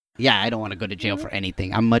Yeah, I don't want to go to jail for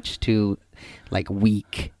anything. I'm much too,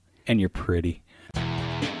 weak. And you're pretty.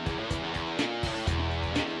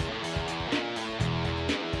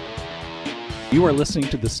 You are listening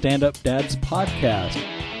to the Stand Up Dads podcast.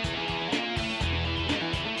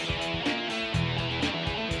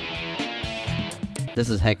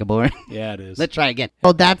 This is hecka boring. Yeah, it is. Let's try again.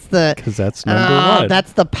 Oh, that's the... Because that's number one.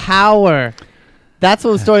 That's the power. That's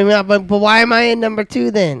what was throwing me out. But why am I in number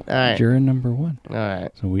 2 then? All right. You're in number 1. All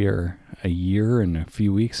right. So we are a year and a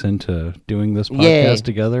few weeks into doing this podcast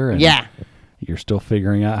together. And yeah. You're still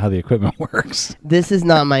figuring out how the equipment works. This is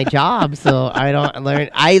not my job, so I don't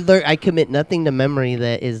learn. I commit nothing to memory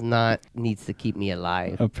that is not needs to keep me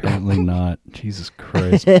alive. Apparently not. Jesus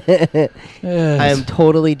Christ. I am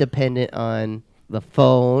totally dependent on the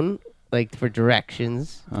phone, for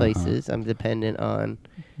directions, places. I'm dependent on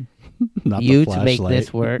not you the to make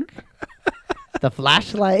this work. The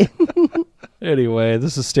flashlight. Anyway,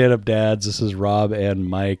 this is Stand Up Dads. This is Rob and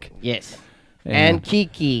Mike. Yes. And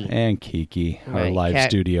Kiki. And Kiki, our Right, live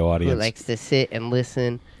cat studio Who audience. likes to sit and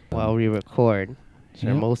listen while we record. It's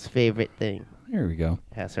her most favorite thing. There we go.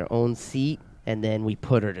 Has her own seat, and then we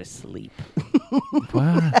put her to sleep.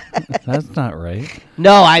 What? That's not right.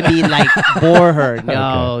 No, I mean bore her.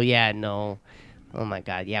 No, yeah, no. Oh my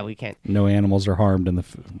God, yeah, we can't. No animals are harmed in the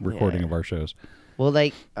recording of our shows. Well,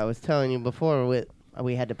 I was telling you before,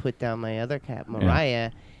 we had to put down my other cat,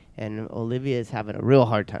 Mariah, and Olivia is having a real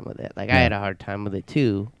hard time with it. I had a hard time with it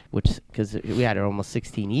too, because we had her almost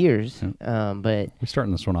 16 years. But We're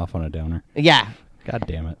starting this one off on a downer. yeah. God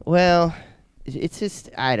damn it. Well, it's just,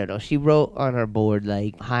 I don't know. She wrote on her board,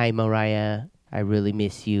 "Hi, Mariah, I really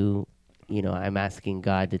miss you. I'm asking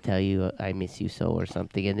God to tell you I miss you so," or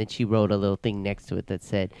something. And then she wrote a little thing next to it that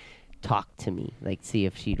said, "Talk to me," see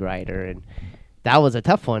if she'd write her. And that was a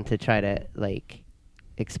tough one to try to,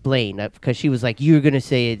 explain, because she was like, "You're going to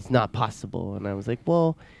say it's not possible." And I was like,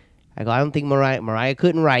 well, I don't think Mariah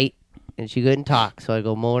couldn't write, and she couldn't talk. So I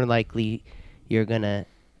go, more than likely, you're going to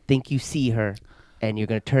think you see her, and you're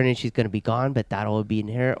going to turn and she's going to be gone, but that'll be in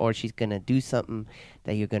her, or she's going to do something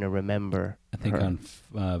that you're going to remember. I think on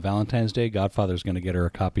Valentine's Day, Godfather's going to get her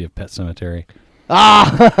a copy of Pet Sematary.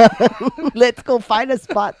 Let's go find a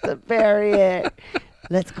spot to bury it.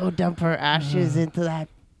 Let's go dump her ashes into that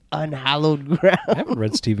unhallowed ground. I haven't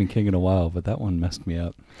read Stephen King in a while, but that one messed me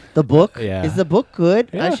up. The book? Yeah. Is the book good?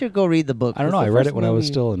 Yeah. I should go read the book. I don't know. I read it when I was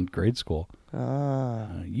still in grade school. Ah.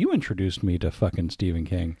 You introduced me to fucking Stephen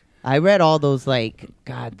King. I read all those,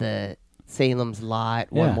 the Salem's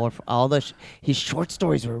Lot, one more. All his short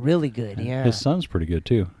stories were really good, yeah. His son's pretty good,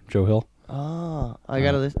 too. Joe Hill. Oh, I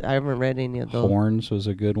gotta listen. I haven't read any of those. Horns was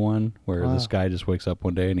a good one, where this guy just wakes up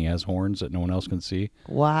one day and he has horns that no one else can see.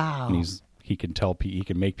 Wow. And he can tell he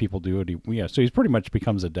can make people do it. So he's pretty much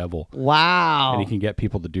becomes a devil. Wow. And he can get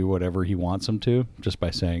people to do whatever he wants them to just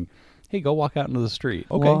by saying, "Hey, go walk out into the street."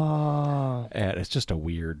 Okay. Whoa. And it's just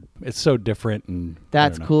it's so different. And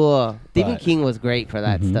that's cool. Stephen King was great for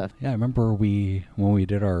that stuff. Yeah, I remember when we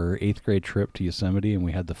did our 8th grade trip to Yosemite and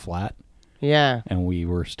we had the flat. Yeah. And we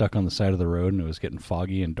were stuck on the side of the road and it was getting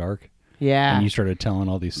foggy and dark. Yeah. And you started telling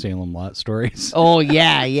all these Salem Lot stories. Oh,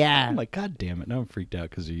 yeah, yeah. I'm like, God damn it. Now I'm freaked out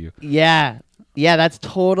because of you. Yeah. Yeah, that's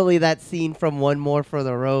totally that scene from One More for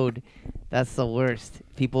the Road. That's the worst.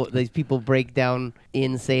 These people break down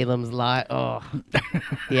in Salem's Lot. Oh.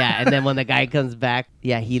 Yeah, and then when the guy comes back,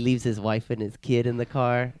 he leaves his wife and his kid in the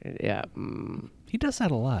car. Yeah. He does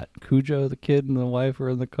that a lot. Cujo, the kid and the wife are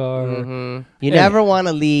in the car. Mm-hmm. You never want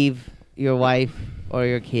to leave your wife or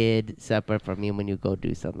your kid separate from you when you go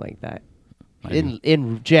do something like that.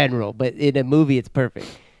 In general, but in a movie, it's perfect.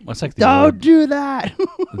 It's like Don't do that.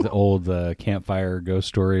 The old campfire ghost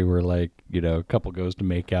story where, a couple goes to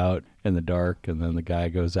make out in the dark, and then the guy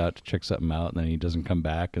goes out to check something out, and then he doesn't come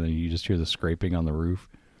back, and then you just hear the scraping on the roof.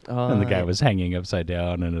 And the guy was hanging upside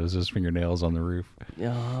down, and it was his fingernails on the roof.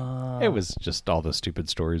 It was just all the stupid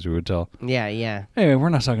stories we would tell. Yeah, yeah. Anyway, we're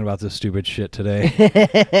not talking about this stupid shit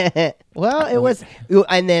today. Well, it was...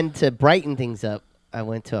 And then to brighten things up, I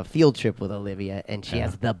went to a field trip with Olivia, and she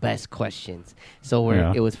has the best questions. So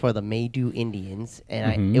it was for the Maydew Indians,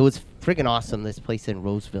 and it was freaking awesome, this place in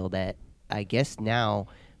Roseville that I guess now,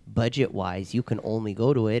 budget-wise, you can only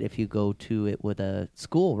go to it if you go to it with a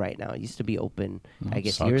school right now. It used to be open, I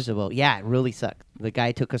guess, years ago. Yeah, it really sucked. The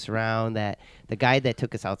guy took us around. The guy that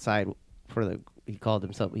took us outside he called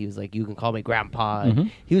himself, he was like, "You can call me Grandpa." Mm-hmm.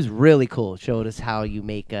 He was really cool. Showed us how you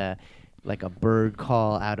make a bird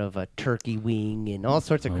call out of a turkey wing and all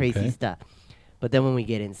sorts of crazy stuff. But then when we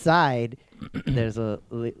get inside, there's a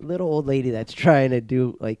little old lady that's trying to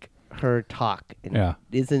do her talk and Yeah.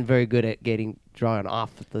 isn't very good at getting drawn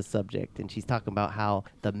off the subject. And she's talking about how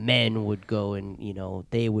the men would go and,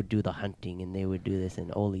 they would do the hunting and they would do this.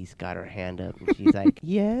 And Oli's got her hand up and she's like,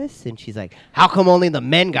 yes. And she's like, how come only the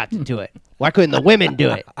men got to do it? Why couldn't the women do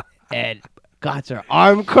it? And got her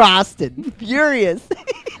arm crossed and furious.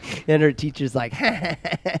 And her teacher's like,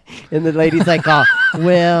 and the lady's like, oh,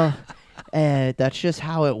 well, that's just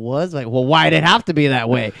how it was. Like, well, why did it have to be that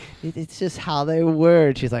way? It's just how they were.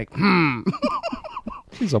 And she's like,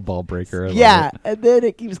 She's a ball breaker. I love yeah. it. And then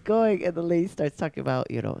it keeps going. And the lady starts talking about,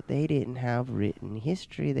 they didn't have written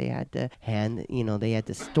history. They had to they had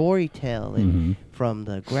to story tell. And from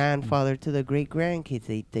the grandfather to the great grandkids,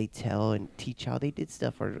 they tell and teach how they did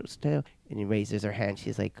stuff or tell. And he raises her hand.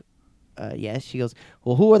 She's like, yes. She goes,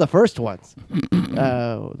 well, who were the first ones?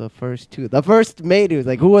 The first two. The first maid was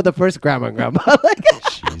like, who were the first grandma and grandpa? Like,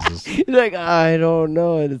 Jesus. he's like, I don't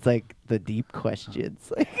know. And it's like the deep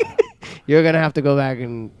questions. Like, you're going to have to go back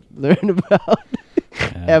and learn about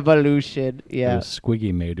evolution. Yeah. It was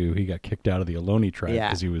Squiggy Madu. He got kicked out of the Ohlone tribe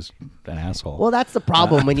because he was an asshole. Well, that's the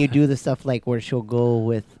problem when you do the stuff like where she'll go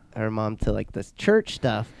with her mom to like this church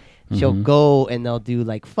stuff. She'll go and they'll do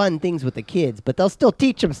like fun things with the kids, but they'll still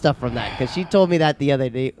teach them stuff from that. Because she told me that the other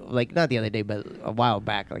day, like not the other day, but a while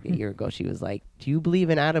back, like a year ago, she was like, do you believe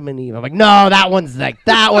in Adam and Eve? I'm like, no, that one's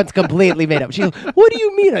completely made up. She goes, what do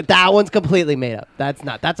you mean? That one's completely made up.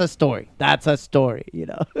 That's a story. That's a story,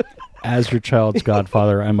 As your child's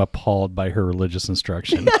godfather, I'm appalled by her religious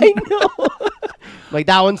instruction. I know. Like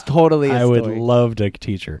that one's totally a I story. would love to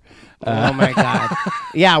teach her. Oh my God.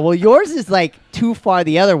 Yeah, well, yours is like too far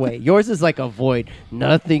the other way. Yours is like avoid.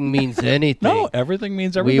 Nothing means anything. No, everything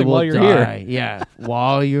means We everything will while you're die. here. Yeah,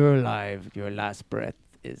 while you're alive, your last breath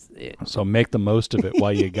is it. So make the most of it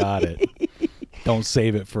while you got it. Don't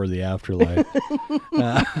save it for the afterlife.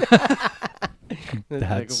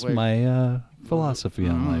 That's my philosophy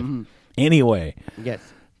on life. Anyway,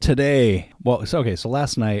 Yes. today, so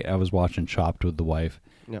last night I was watching Chopped with the wife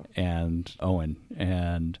No. and Owen,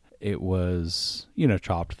 and it was,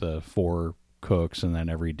 Chopped, the 4 cooks, and then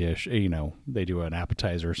every dish, they do an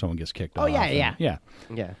appetizer, someone gets kicked off. yeah, and- yeah. Yeah.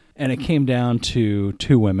 Yeah. And it came down to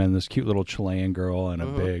 2 women, this cute little Chilean girl and a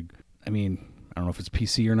big, I don't know if it's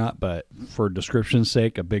PC or not, but for description's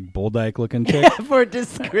sake, a big bull dyke looking chick, For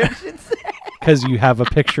descriptions. because you have a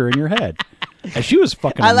picture in your head. And she was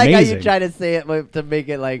fucking I like amazing. how you try to say it like, to make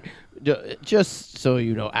it like, just so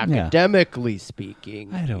you know, academically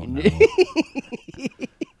speaking. I don't know.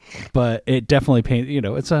 But it definitely paints,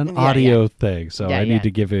 it's an audio thing, so I need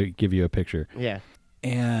to give you a picture. Yeah.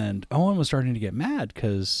 And Owen was starting to get mad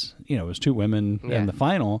because, it was 2 women in the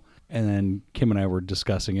final. And then Kim and I were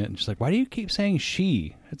discussing it. And she's like, why do you keep saying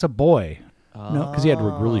she? It's a boy. No, because he had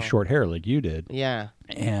really short hair like you did. Yeah.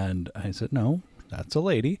 And I said, no, that's a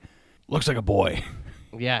lady. Looks like a boy.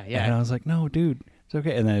 Yeah. Yeah. And I was like, no, dude, it's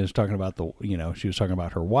okay. And then I was talking about she was talking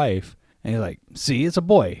about her wife. And he's like, see, it's a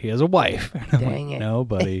boy. He has a wife. And I'm Dang like, it. no,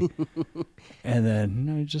 buddy. And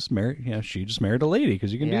then he just married, she just married a lady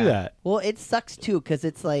because you can do that. Well, it sucks too because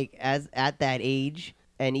it's like as at that age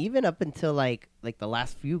and even up until like the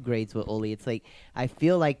last few grades with Oli, it's like I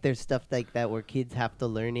feel like there's stuff like that where kids have to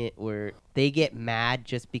learn it where they get mad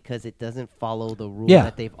just because it doesn't follow the rule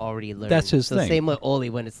that they've already learned. That's his so thing. Same with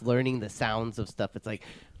Oli when it's learning the sounds of stuff. It's like,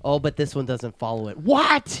 oh, but this one doesn't follow it.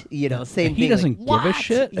 What? Same And thing. he doesn't like, give a what?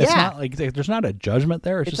 shit. Yeah. It's not like there's not a judgment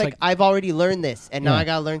there. It's It's just like I've already learned this, and now I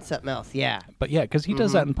gotta learn something else. Yeah. But yeah, because he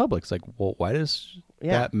does that in public. It's like, well, why does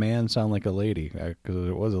Yeah. that man sound like a lady? Because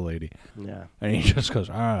it was a lady. Yeah. And he just goes,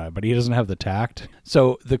 but he doesn't have the tact.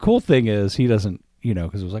 So the cool thing is he doesn't,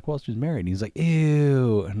 because it was like, well, she's married. And he's like,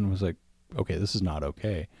 ew. And I was like, okay, this is not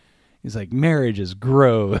okay. He's like, marriage is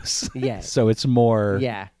gross. Yeah. So it's more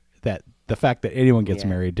Yeah. that the fact that anyone gets Yeah.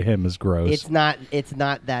 married to him is gross. It's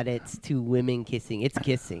not that it's 2 women kissing. It's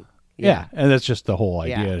kissing. Yeah. And that's just the whole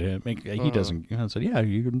Yeah. idea. He doesn't, I said, yeah,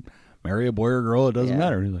 you can marry a boy or girl. It doesn't Yeah.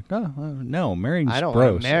 matter. He's like, no, marrying's I don't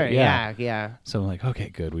gross. want to marry. Yeah. So I'm like, okay,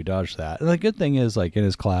 good. We dodged that. And the good thing is, like, in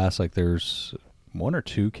his class, like, there's 1 or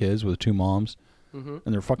 2 kids with 2 moms, and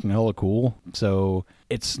they're fucking hella cool. So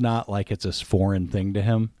it's not like it's this foreign thing to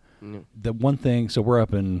him. The one thing, so we're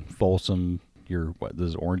up in Folsom, this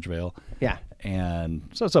is Orangevale. Yeah. And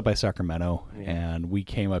so it's up by Sacramento. And we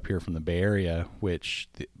came up here from the Bay Area, which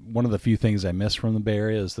one of the few things I miss from the Bay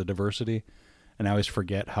Area is the diversity. And I always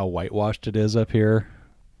forget how whitewashed it is up here.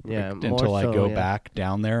 Yeah. Until I go back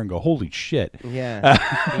down there and go, holy shit. Yeah.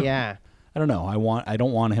 Yeah. I don't know. I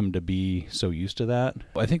don't want him to be so used to that.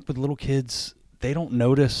 I think with little kids, they don't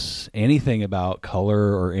notice anything about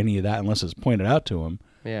color or any of that unless it's pointed out to them.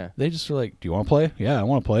 Yeah. They just are like, do you want to play? Yeah, I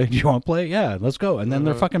want to play. Do you want to play? Yeah, let's go. And then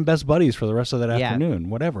they're fucking best buddies for the rest of that Yeah. afternoon.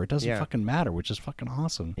 Whatever. It doesn't Yeah. fucking matter, which is fucking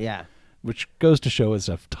awesome. Yeah. Which goes to show it's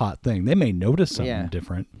a taught thing. They may notice something Yeah.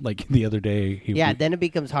 different. Like the other day. Then it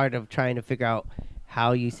becomes hard of trying to figure out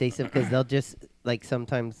how you say stuff because they'll just like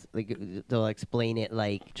sometimes like they'll explain it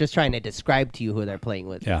like just trying to describe to you who they're playing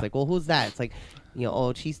with. Yeah. It's like, well, who's that? It's like,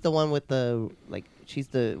 oh, she's the one with the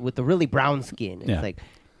with the really brown skin. It's Yeah. like,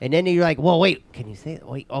 and then you're like, well, wait, can you say it?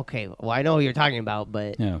 Wait, okay, well, I know who you're talking about,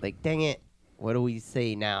 but Yeah. like, dang it, what do we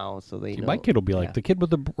say now so they know? My kid will be like, the kid with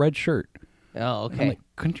the red shirt. Oh, And I'm okay. like,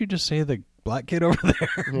 couldn't you just say the black kid over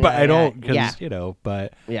there? Yeah, But I don't yeah. because,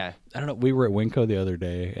 but Yeah. I don't know. We were at Winco the other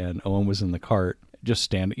day and Owen was in the cart just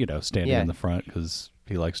standing Yeah. in the front because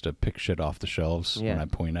he likes to pick shit off the shelves when Yeah. I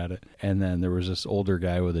point at it. And then there was this older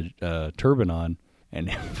guy with a turban on, and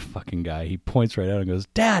the fucking guy, he points right out and goes,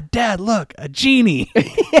 Dad, look, a genie.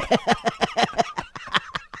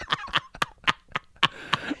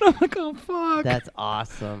 I'm like, oh, fuck. That's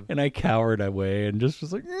awesome. And I cowered away and just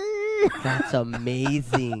was like, That's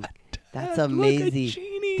amazing. That's Dad, look, a amazing.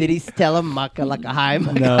 genie. Did he tell him Maka like a high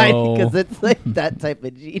No. Because it's like that type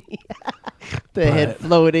of genie. The head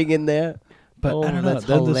floating in there. But Oh, I don't know. that's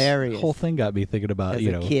Then hilarious. This whole thing got me thinking about, As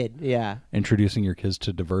a kid, yeah. introducing your kids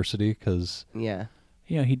to diversity because, Yeah.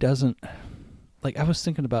 he doesn't, like, I was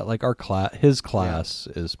thinking about, like, his class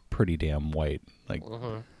is pretty damn white. Like,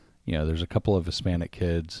 there's a couple of Hispanic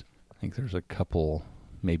kids. I think there's a couple,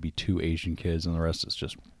 maybe 2 Asian kids, and the rest is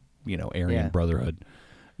just, Aryan Yeah. Brotherhood,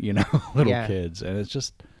 little Yeah. kids. And it's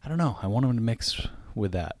just, I don't know. I want him to mix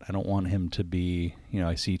with that. I don't want him to be,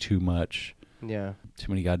 I see too Yeah.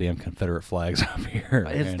 many goddamn Confederate flags up here.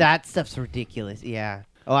 And- That stuff's ridiculous. Yeah.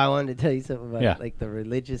 Oh, I wanted to tell you something about like the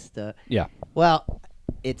religious stuff. Yeah. Well,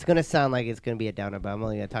 it's going to sound like it's going to be a downer, but I'm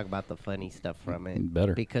only going to talk about the funny stuff from it.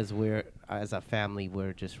 Better. Because as a family,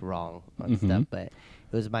 we're just wrong on stuff. But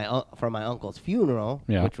it was for my uncle's funeral,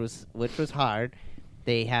 which was hard.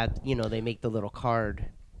 They had, they make the little card.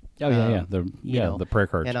 Oh, yeah. The prayer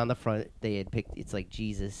cards. And on the front, they had picked, it's like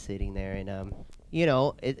Jesus sitting there. And,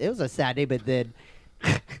 it was a sad day, but then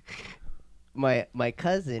my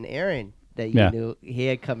cousin, Aaron, that you knew, he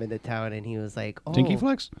had come into town and he was like, oh. Tinky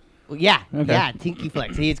Flex? Well, yeah, Okay. yeah, Tinky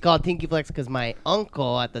Flex. He's called Tinky Flex because my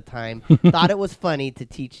uncle at the time thought it was funny to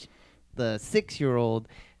teach the 6-year-old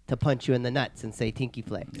to punch you in the nuts and say Tinky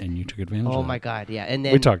Flex. And you took advantage of Oh that. my God, yeah. And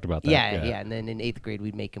then We talked about that, Yeah, yeah. And then in 8th grade,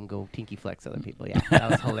 we'd make him go Tinky Flex other people. Yeah, that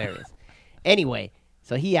was hilarious. Anyway,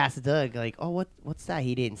 so he asked Doug, like, oh, what's that?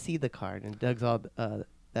 He didn't see the card. And Doug's all,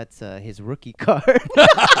 that's his rookie card.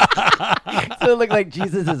 So it looked like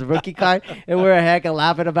Jesus' rookie card. And we're hecka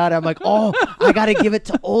laughing about it. I'm like, oh, I got to give it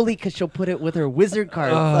to Oli because she'll put it with her wizard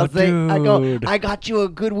card. So I was like, dude. I got you a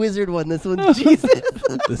good wizard one. This one's Jesus.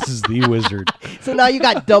 This is the wizard. So now you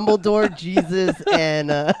got Dumbledore, Jesus, and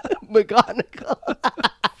McGonagall.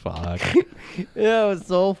 Fuck. Yeah, it was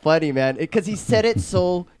so funny, man. Because he said it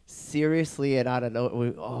so seriously, and I don't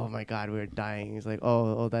know. Oh my God, we were dying. He's like,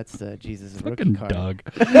 "Oh, that's Jesus' rookie Fucking card." Doug.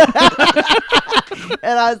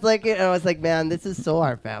 And I was like, man, this is so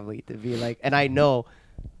our family to be like. And I know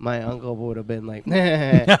my uncle would have been like,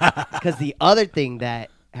 because the other thing that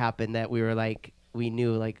happened that we were like, we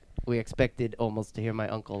knew, like, we expected almost to hear my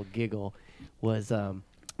uncle giggle was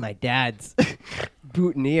my dad's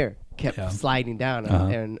boutonniere kept sliding down,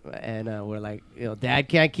 and we're like, Dad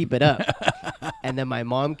can't keep it up. And then my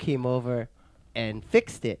mom came over and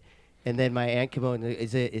fixed it. And then my aunt came over and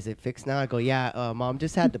is it fixed now? I go, yeah, Mom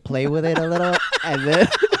just had to play with it a little, and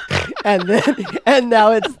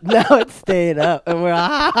now it's staying up, and we're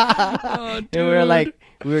and we're like,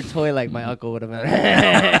 we were totally like my uncle would have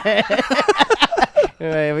been.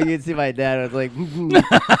 Right, but you'd see my dad was like,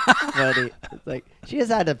 funny. It's like she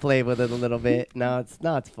just had to play with it a little bit. Now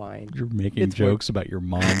it's fine. You're making It's jokes about your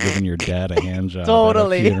mom giving your dad a hand job.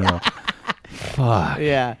 Totally. At a funeral. Fuck.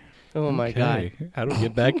 Yeah. Oh my God. Okay, how do we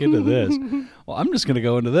get back into this? Well, I'm just going to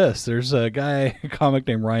go into this. There's a a comic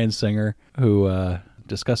named Ryan Singer, who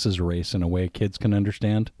discusses race in a way kids can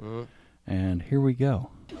understand. And here we go.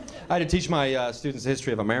 I had to teach my students the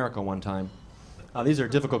history of America one time. These are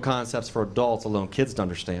difficult concepts for adults, alone kids to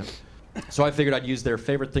understand. So I figured I'd use their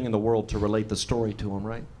favorite thing in the world to relate the story to them,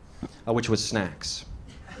 right? Which was snacks.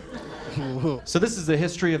 So this is the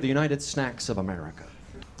history of the United Snacks of America.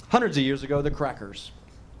 Hundreds of years ago, the crackers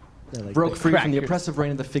broke free from the oppressive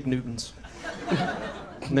reign of the Fig Newtons.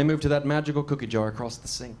 And they moved to that magical cookie jar across the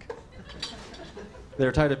sink. They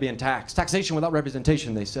were tired of being taxed. Taxation without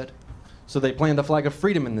representation, they said. So they planted the flag of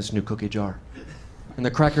freedom in this new cookie jar. And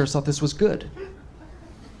the crackers thought this was good.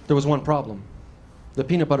 There was one problem. The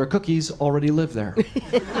peanut butter cookies already lived there.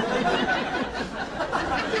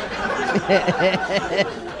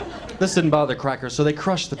 This didn't bother the crackers, so they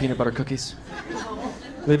crushed the peanut butter cookies,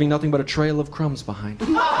 leaving nothing but a trail of crumbs behind. And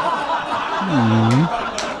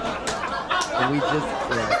we just.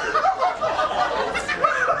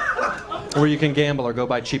 Or you can gamble or go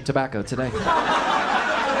buy cheap tobacco today.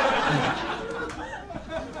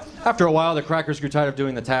 After a while, the crackers grew tired of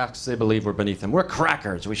doing the tasks they believed were beneath them. We're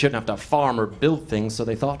crackers. We shouldn't have to farm or build things, so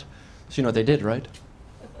they thought. So you know what they did, right?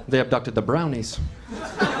 They abducted the brownies.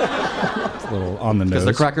 It's a little on the nose. Because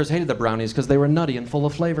the crackers hated the brownies because they were nutty and full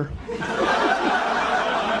of flavor.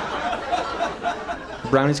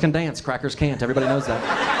 Brownies can dance, crackers can't. Everybody knows that.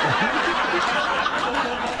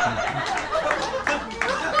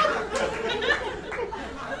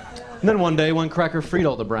 And then one day, one cracker freed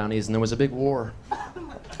all the brownies, and there was a big war.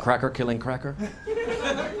 Cracker killing cracker.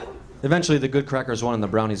 Eventually, the good crackers won, and the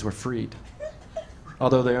brownies were freed.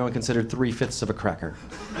 Although they only considered 3/5 of a cracker.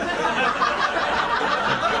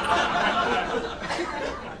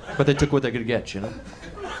 But they took what they could get, you know?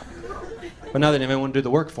 But now they didn't even want to do the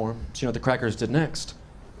work for them. So you know what the crackers did next?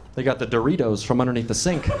 They got the Doritos from underneath the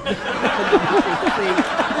sink.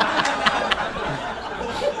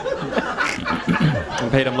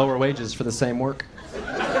 And paid them lower wages for the same work.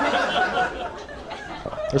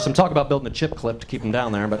 There's some talk about building a chip clip to keep them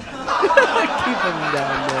down there, but... Keep them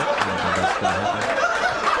down there.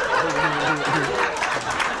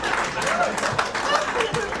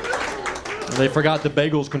 They forgot the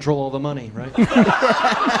bagels control all the money, right?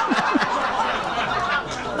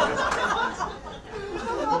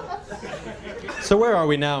 So where are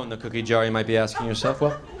we now in the cookie jar, you might be asking yourself?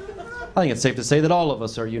 Well, I think it's safe to say that all of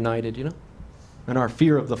us are united, you know, in our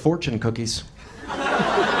fear of the fortune cookies.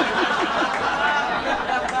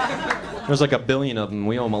 There's like 1 billion of them.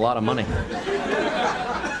 We owe them a lot of money.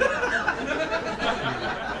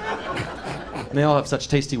 And they all have such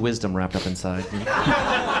tasty wisdom wrapped up inside.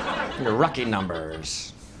 Your lucky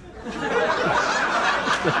numbers.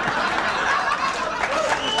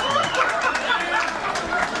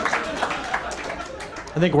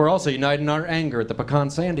 I think we're also united in our anger at the pecan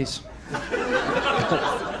sandies.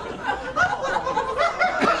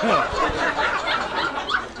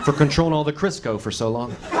 For controlling all the Crisco for so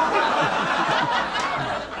long.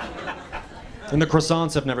 And the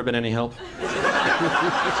croissants have never been any help.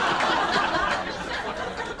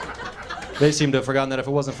 They seem to have forgotten that if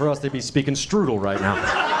it wasn't for us, they'd be speaking strudel right now.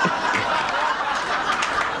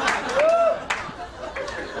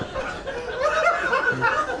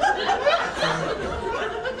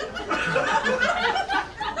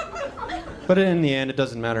 But in the end, it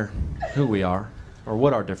doesn't matter who we are or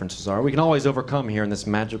what our differences are. We can always overcome here in this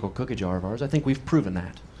magical cookie jar of ours. I think we've proven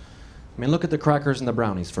that. I mean, look at the crackers and the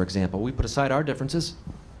brownies, for example. We put aside our differences.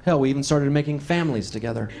 Hell, we even started making families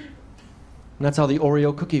together. And that's how the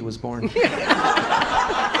Oreo cookie was born.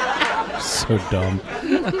 So dumb.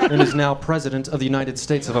 And is now President of the United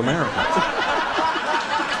States of America.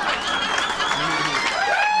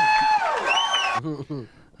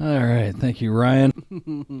 All right, thank you,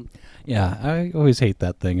 Ryan. Yeah, I always hate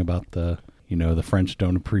that thing about the French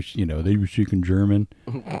don't appreciate, they were speaking German.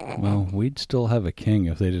 Well, we'd still have a king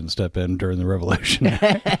if they didn't step in during the revolution.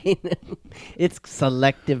 It's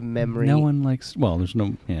selective memory. No one likes, there's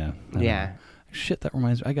no, yeah. Yeah. Shit, that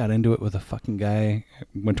reminds me, I got into it with a fucking guy,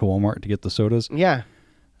 went to Walmart to get the sodas. Yeah.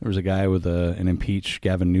 There was a guy with an impeach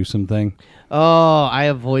Gavin Newsom thing. Oh, I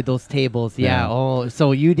avoid those tables. Yeah. Oh,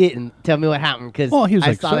 so you didn't. Tell me what happened. Cause he was I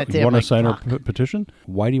like, saw so, that you want to sign our petition?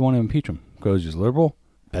 Why do you want to impeach him? Because he's liberal?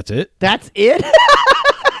 That's it? That's it?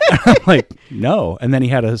 I'm like, no. And then he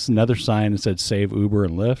had another sign that said, save Uber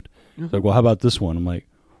and Lyft. He's like, well, how about this one? I'm like,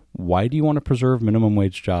 why do you want to preserve minimum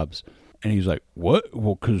wage jobs? And he's like, what?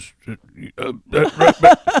 Well, because...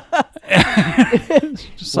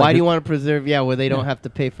 Why do you want to preserve, where they don't have to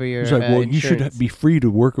pay for your He's like, well, insurance. you should be free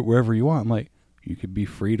to work at wherever you want. I'm like, you could be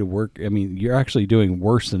free to work. I mean, you're actually doing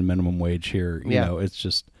worse than minimum wage here. You know, it's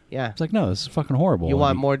just... Yeah. It's like, no, this is fucking horrible. You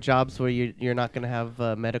want more jobs where you're not going to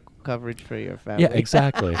have medical coverage for your family. Yeah,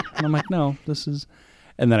 exactly. And I'm like, no, this is...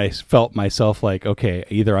 And then I felt myself like, okay,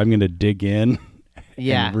 either I'm going to dig in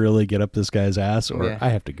and really get up this guy's ass, or I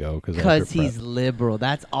have to go. Because he's liberal.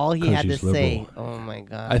 That's all he had to say. Oh, my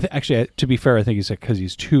God. Actually, to be fair, I think he said because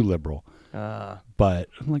he's too liberal. But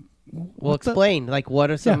I'm like... Well, explain. Like,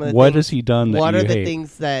 what are some of the what things... has he done that you hate? What are the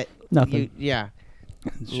things that... Nothing.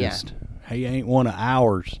 It's just... Hey, ain't one of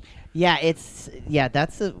ours. Yeah,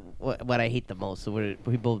 that's what I hate the most. So where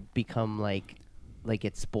people become like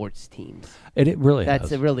it's sports teams. It really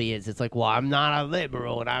It really is. It's like, well, I'm not a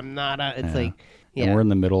liberal, and I'm not a. It's like, And we're in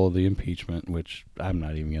the middle of the impeachment, which I'm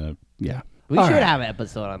not even gonna. We All should right. have an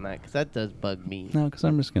episode on that because that does bug me. No, because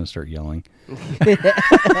I'm just going to start yelling.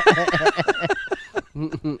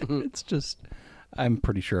 It's just, I'm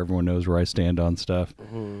pretty sure everyone knows where I stand on stuff.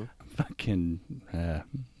 Fucking, let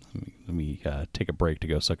me take a break to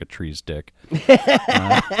go suck a tree's dick.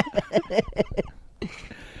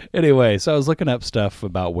 Anyway, so I was looking up stuff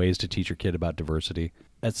about ways to teach your kid about diversity.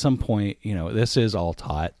 At some point, this is all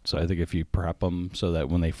taught. So I think if you prep them so that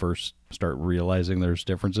when they first start realizing there's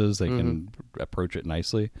differences, they can approach it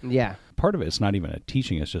nicely. Yeah. Part of it's not even a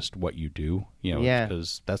teaching; it's just what you do. Yeah.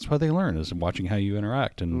 Because that's how they learn is watching how you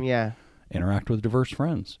interact and Yeah. interact with diverse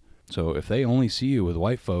friends. So if they only see you with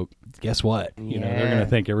white folk, guess what? They're going Yeah. to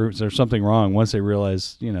think there's something wrong once they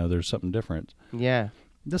realize there's something different. Yeah.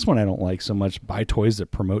 This one I don't like so much. Buy toys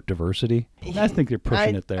that promote diversity. I think they're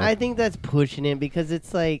pushing it there. I think that's pushing it because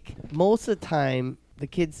it's like most of the time the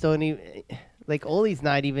kids don't even like Ollie's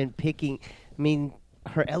not even picking. I mean,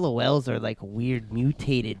 her LOLs are like weird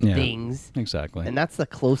mutated Yeah, things, exactly. and that's the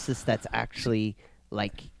closest that's actually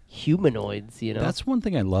like humanoids. That's one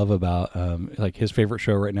thing I love about like his favorite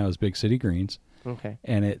show right now is Big City Greens. Okay.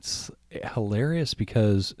 And it's hilarious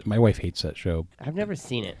because my wife hates that show. I've never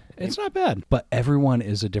seen it. It's not bad, but everyone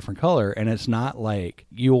is a different color, and it's not like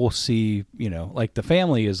you'll see, like the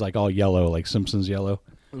family is like all yellow, like Simpsons yellow,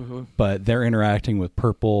 but they're interacting with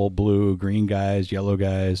purple, blue, green guys, yellow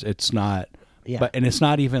guys. It's not, and it's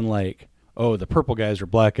not even like, oh, the purple guys are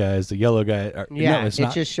black guys, the yellow guy. Yeah, no, it's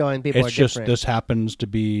not. just showing people It's are just different. this happens to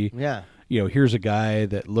be, Yeah. here's a guy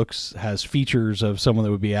that has features of someone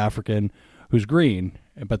that would be African who's green,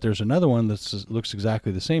 but there's another one that looks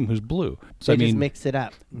exactly the same who's blue. So They just mix it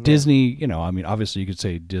up. Disney, obviously you could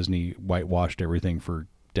say Disney whitewashed everything for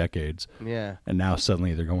decades. Yeah. And now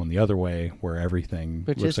suddenly they're going the other way where everything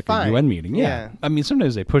Which looks is like fine. a UN meeting. Yeah. I mean,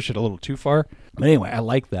 sometimes they push it a little too far. But anyway, I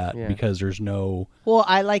like that Yeah. because there's no... Well,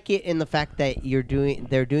 I like it in the fact that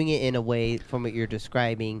they're doing it in a way from what you're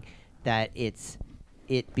describing that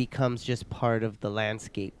it becomes just part of the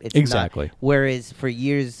landscape. It's Exactly. Not, whereas for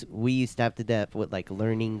years we used to have to deal with like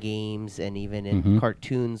learning games and even in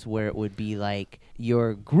cartoons where it would be like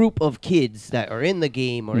your group of kids that are in the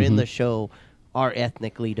game or in the show are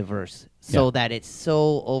ethnically diverse. So that it's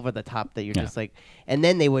so over the top that you're just like, and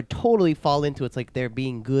then they would totally fall into it's like they're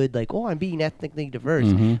being good, like, oh, I'm being ethnically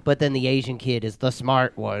diverse, but then the Asian kid is the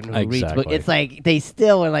smart one who reads books. Exactly. It's like they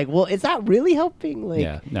still are like, well, is that really helping? Like,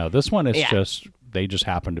 Yeah. No, this one is Yeah. just... They just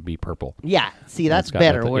happen to be purple. yeah. See, that's it's got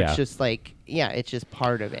better. nothing- Where yeah. it's just like, yeah, it's just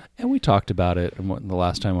part of it. And we talked about it the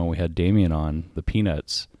last time when we had Damien on, the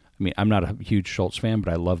Peanuts. I mean, I'm not a huge Schultz fan,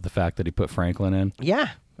 but I love the fact that he put Franklin in. Yeah.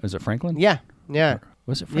 Is it Franklin? Yeah. Yeah.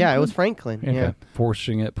 Was it Franklin? Yeah. It was Franklin. Okay. Yeah.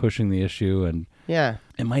 Forcing it, pushing the issue. And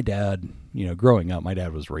my dad, growing up, my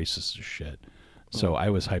dad was racist as shit. So I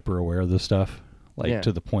was hyper aware of this stuff,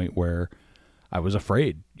 to the point where I was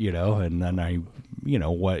afraid, and then I,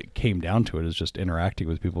 what came down to it is just interacting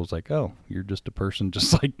with people. It's like, oh, you're just a person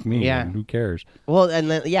just like me. Yeah. And who cares? Well, and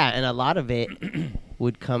then, and a lot of it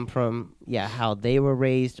would come from, how they were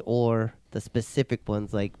raised or the specific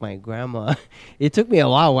ones, like my grandma. It took me a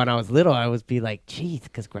while when I was little. I would be like, geez,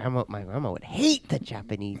 because my grandma would hate the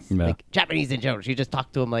Japanese, like Japanese in general. She just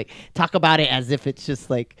talked to them, talk about it as if it's just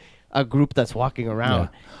like a group that's walking around.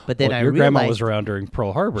 But then your grandma was around during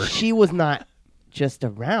Pearl Harbor. She was not just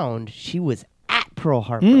around, she was at Pearl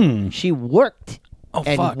Harbor. She worked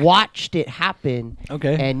and watched it happen.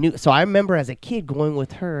 Okay. And knew. So I remember as a kid going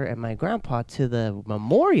with her and my grandpa to the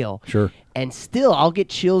memorial. Sure. And still, I'll get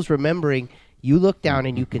chills remembering. You look down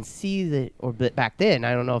and you can see but back then,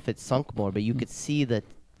 I don't know if it's sunk more, but you could see the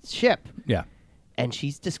ship. Yeah. And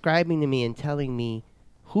she's describing to me and telling me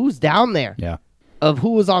who's down there. Yeah. Of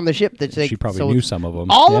who was on the ship. That's like, She probably knew some of them.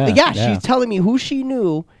 She's telling me who she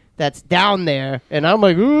knew that's down there, and I'm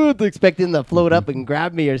like, ooh, expecting to float up and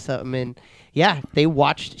grab me or something. And she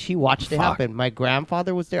watched it happen. My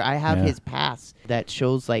grandfather was there. I have his pass that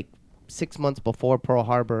shows like 6 months before Pearl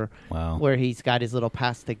Harbor, where he's got his little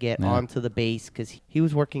pass to get onto the base because he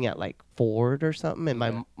was working at like Ford or something,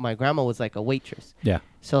 and my grandma was like a waitress. Yeah.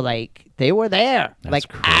 So like they were there, That's like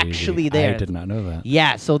crazy. actually there. I did not know that.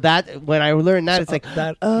 Yeah. So that when I learned that, it's like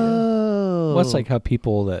oh. Well, it's like how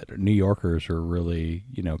people that New Yorkers are really,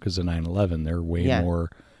 because of 9/11, they're way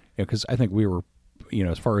more, because I think we were,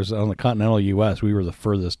 as far as on the continental U.S., we were the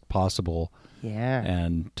furthest possible. Yeah.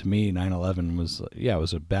 And to me, 9/11 was, it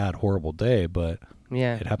was a bad, horrible day, but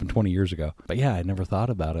it happened 20 years ago. But I never thought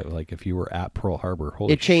about it. Like if you were at Pearl Harbor,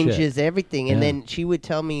 holy shit. It changes everything. And then she would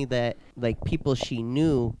tell me that like people she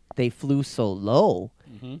knew, they flew so low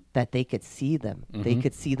that they could see them. They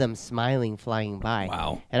could see them smiling, flying by.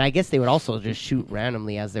 Wow. And I guess they would also just shoot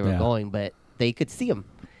randomly as they were going, but they could see them.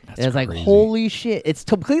 It's like, crazy. holy shit. It's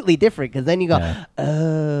completely different because then you go, Yeah.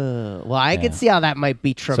 oh, well, I could Yeah. see how that might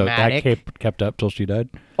be So traumatic. that kept up till she died?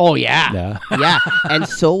 Oh, yeah. Yeah. Yeah. And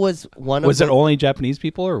so was one of Was it the, only Japanese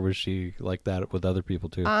people, or was she like that with other people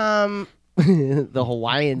too? the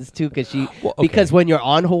Hawaiians too, because Well, okay. because when you're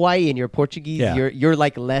on Hawaii and you're Portuguese, Yeah. you're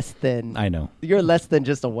like less than I know. you're less than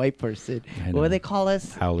just a white person. I What know. do they call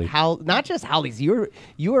us? Haole. Not just howlies.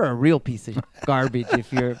 You're a real piece of garbage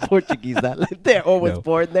if you're Portuguese that lived there or was No.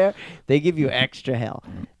 born there. They give you extra hell.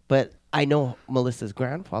 But I know Melissa's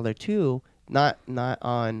grandfather too. Not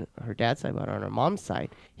on her dad's side, but on her mom's side.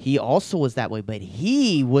 He also was that way, but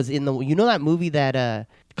he was in the that movie that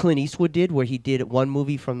Clint Eastwood did, where he did one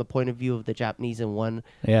movie from the point of view of the Japanese and one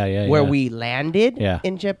Yeah. where we landed Yeah.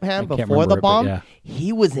 in Japan I can't before the remember it, but bomb. yeah.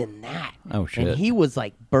 He was in that. Oh, shit. And he was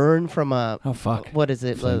like burned from a Oh, fuck. what is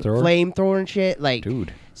it? Flamethrower? Flamethrower and shit. Like,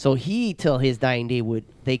 Dude. So he till his dying day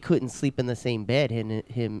they couldn't sleep in the same bed,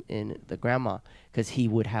 him and the grandma, because he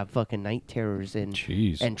would have fucking night terrors and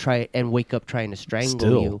Jeez. try and wake up trying to strangle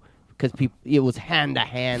Still. you. Because it was hand to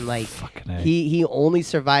hand. Like Fucking A. he only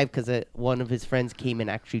survived because one of his friends came and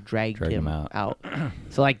actually dragged him out.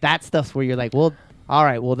 So like that stuff's where you're like, well, all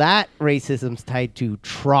right, well that racism's tied to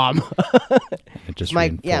trauma. It just my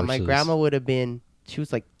reinforces- grandma would have been. She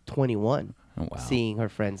was like 21, Oh, wow. seeing her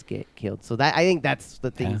friends get killed. So that I think that's the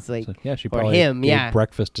things like she for probably him. gave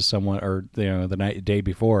breakfast to someone, or the day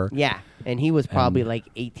before. Yeah, and he was probably And- like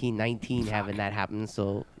 18, 19 having that happen.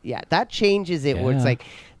 So yeah, that changes it where it's Yeah. like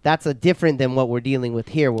that's a different than what we're dealing with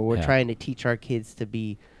here, where we're Yeah. trying to teach our kids to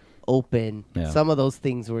be open. Yeah. Some of those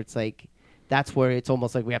things where it's like that's where it's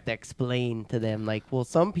almost like we have to explain to them, like, well,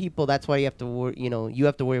 some people that's why you have to you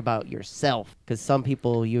have to worry about yourself, because some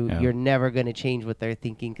people you're never going to change what they're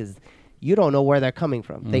thinking because you don't know where they're coming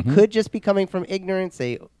from. They could just be coming from ignorance.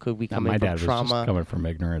 They could be coming My from dad was trauma. just coming from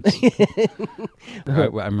ignorance. I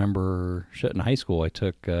remember shit in high school. I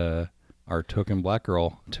took our token black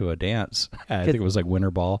girl to a dance. I think it was like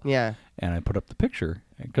winter ball. Yeah. And I put up the picture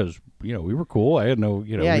because we were cool. I had no we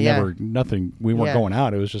Yeah. never nothing. We weren't Yeah. going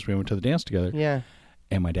out. It was just we went to the dance together. Yeah.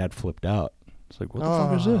 And my dad flipped out. It's like, what the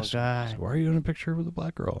fuck is Oh, this? God. He's like, why are you in a picture with a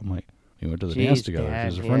black girl? I'm like, we went to the dance Jeez, together.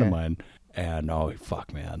 Dad, She's a friend of yeah. mine. And oh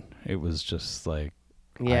fuck, man, it was just like,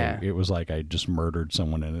 Yeah. it was like I just murdered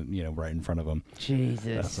someone right in front of him. Jesus.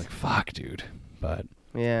 I was like, fuck, dude. But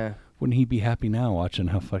Yeah. wouldn't he be happy now watching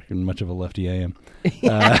how fucking much of a lefty I am?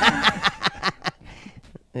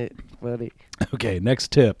 Funny. Okay,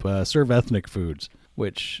 next tip: serve ethnic foods,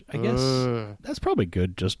 which I guess Mm. that's probably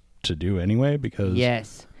good just to do anyway because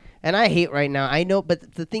Yes. And I hate right now. I know,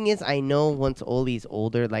 but the thing is, I know once Oli's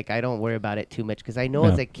older, like, I don't worry about it too much because I know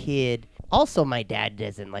Yeah. as a kid, also my dad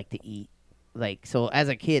doesn't like to eat. Like, so as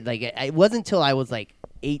a kid, like, it wasn't until I was like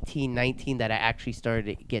 18, 19 that I actually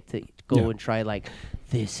started to get to go Yeah. and try, like,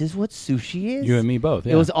 this is what sushi is? you and me both.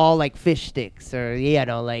 Yeah. It was all like fish sticks or,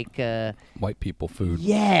 like, white people food.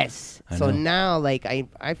 yes. I So know. now, like, I'm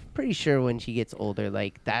pretty sure when she gets older,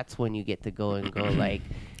 like, that's when you get to go and go, like,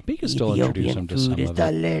 But you can still introduce them to food some is of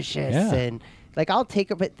it. delicious, Yeah. and like I'll take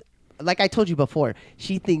her, but like I told you before,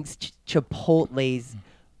 she thinks Chipotle's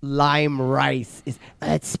lime rice is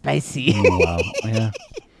that's spicy. Oh, wow. Yeah.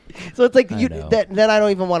 So it's like I you know. then I don't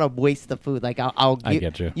even want to waste the food. Like I'll I give,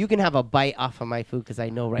 get you. You can have a bite off of my food because I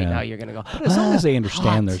know right Yeah. now you're gonna go. But as long as they "Ah,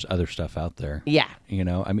 understand hot." there's other stuff out there. Yeah,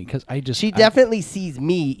 I mean, because she I- definitely sees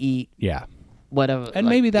me eat Yeah. whatever, And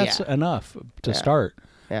like, maybe that's yeah. enough to Yeah. start.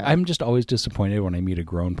 Yeah. I'm just always disappointed when I meet a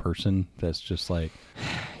grown person that's just like,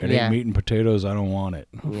 it Yeah. ain't meat and potatoes, I don't want it.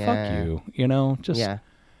 Well, Yeah. fuck you. Just Yeah.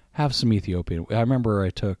 have some Ethiopian. I remember I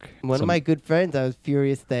took One some- of my good friends, I was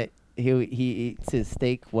furious that he eats his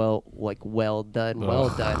steak well done,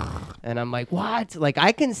 and I'm like, what? Like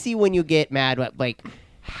I can see when you get mad, like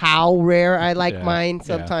how rare I like Yeah, mine yeah.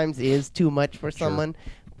 sometimes is too much for someone,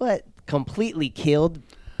 but completely killed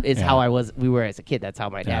is Yeah. how we were as a kid. That's how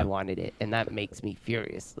my dad Yeah. wanted it, and that makes me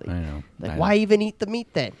furious. Like, I know. like I why know. even eat the meat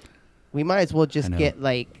then? We might as well just know. get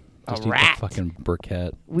like Just a eat rat. the fucking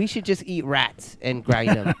briquette. We should just eat rats and grind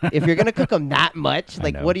them. If you're gonna cook them that much, I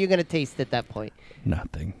like know. what are you gonna taste at that point?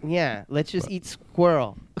 Nothing. Yeah, let's just eat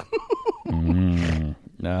squirrel.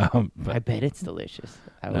 No, I but bet it's delicious.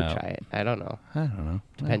 I would No. try it. I don't know. I don't know.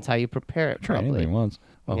 Depends how you prepare it. Try Probably. anything once.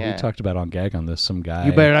 Well, Yeah. we talked about on Gag on this. Some guy.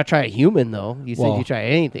 You better not try a human though. You said Well- you try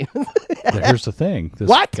anything. Here's the thing. This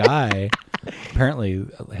What? guy apparently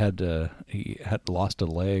he had lost a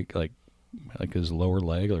leg, like his lower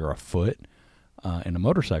leg or a foot, in a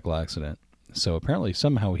motorcycle accident. So apparently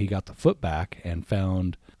somehow he got the foot back and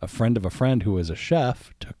found a friend of a friend who was a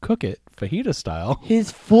chef to cook it fajita style.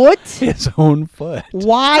 His foot? His own foot.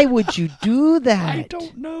 Why would you do that? I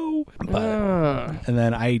don't know. But, and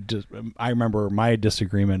then I remember my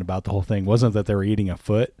disagreement about the whole thing wasn't that they were eating a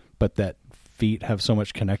foot, but that feet have so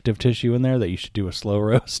much connective tissue in there that you should do a slow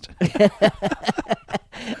roast.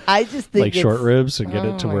 I just think like short ribs and get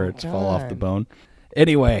it to where it's fall off the bone.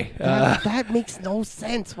 Anyway. That makes no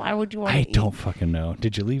sense. Why would you want to I don't fucking know.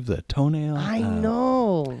 Did you leave the toenail? I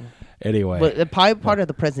know. Anyway. But probably part of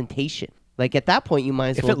the presentation. Like at that point, you might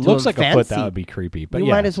as if well it do looks them like fancy. a foot, that would be creepy. But you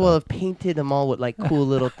yeah, might as well have painted them all with like cool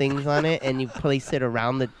little things on it, and you place it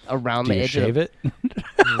around the do you edge. shave it?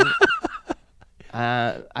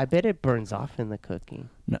 I bet it burns off in the cooking.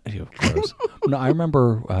 No, gross. No, I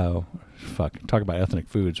remember. Talk about ethnic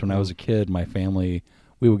foods. When I was a kid, my family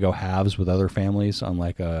we would go halves with other families on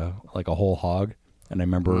like a whole hog, and I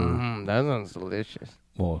remember. That sounds delicious.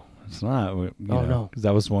 Well, it's not. No. Because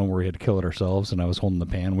that was the one where we had to kill it ourselves, and I was holding the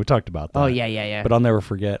pan. We talked about that. Oh yeah. But I'll never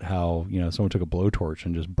forget how someone took a blowtorch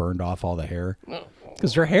and just burned off all the hair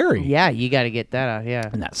because they're hairy. Yeah, you got to get that out. Yeah.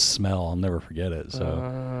 And that smell, I'll never forget it.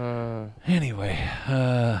 So anyway,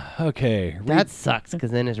 okay. That sucks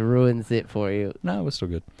because then it ruins it for you. No, it was still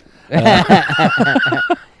good.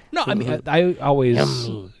 No, I mean, I always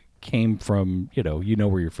came from, you know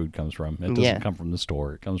where your food comes from. It doesn't come from the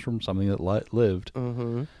store. It comes from something that lived.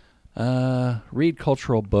 Mm-hmm. Read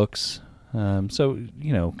cultural books. So,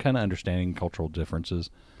 kind of understanding cultural differences.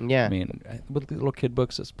 Yeah. I mean, with little kid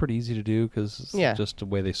books, it's pretty easy to do because it's just the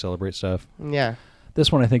way they celebrate stuff. Yeah. This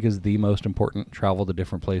one I think is the most important. Travel to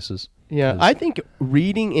different places. Yeah, I think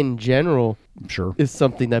reading in general is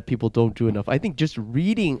something that people don't do enough. I think just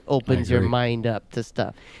reading opens your mind up to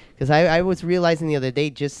stuff. Because I was realizing the other day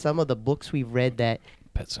just some of the books we've read that...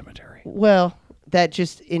 Pet Sematary. Well, that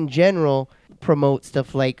just in general promote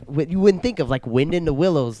stuff like... You wouldn't think of like Wind in the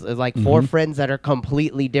Willows, like four friends that are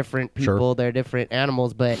completely different people. Sure. They're different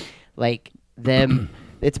animals, but like them...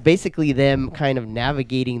 It's basically them kind of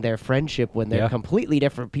navigating their friendship when they're completely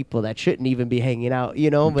different people that shouldn't even be hanging out,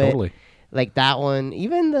 But totally. Like that one,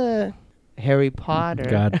 even the Harry Potter.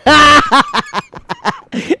 God. I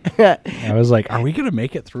was like, are we going to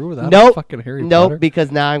make it through without a fucking Harry Potter? Nope,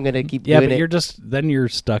 because now I'm going to keep doing it. Yeah, but you're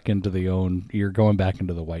stuck into you're going back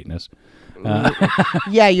into the whiteness.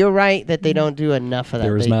 Yeah, you're right that they don't do enough of that.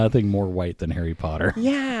 There is nothing more white than Harry Potter.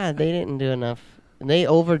 Yeah, they didn't do enough. And they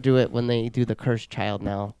overdo it when they do the Cursed Child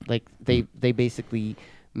now. Like they basically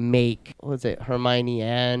make Hermione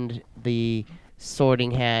and the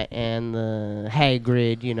Sorting Hat and the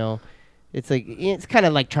Hagrid. It's like it's kind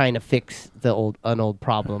of like trying to fix an old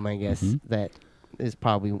problem. I guess that is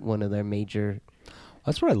probably one of their major.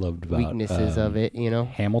 That's what I loved about weaknesses of it.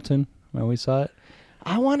 Hamilton when we saw it.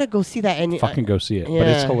 I want to go see that. And fucking go see it. Yeah. But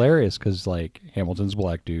it's hilarious because like Hamilton's a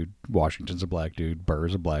black dude, Washington's a black dude,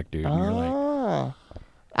 Burr's a black dude, and you're like.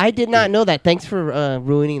 I did not know that. Thanks for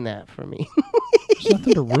ruining that for me. There's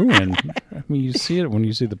nothing to ruin. I mean, you see it when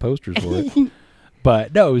you see the posters for it.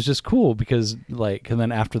 But no, it was just cool because and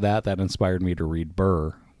then after that inspired me to read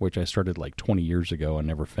Burr, which I started like 20 years ago and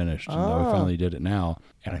never finished. And I finally did it now.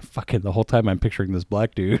 And the whole time I'm picturing this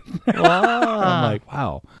black dude. Wow. I'm like,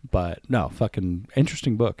 wow. But no, fucking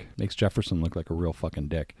interesting book. Makes Jefferson look like a real fucking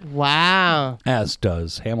dick. Wow. As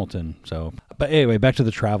does Hamilton. So, but anyway, back to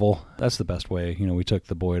the travel. That's the best way. We took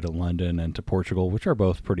the boy to London and to Portugal, which are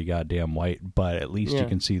both pretty goddamn white, but at least you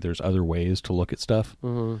can see there's other ways to look at stuff.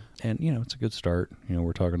 Mm-hmm. And, it's a good start.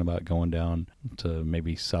 We're talking about going down to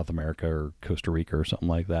maybe South America or Costa Rica or something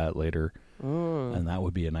like that later. And that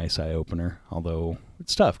would be a nice eye-opener, although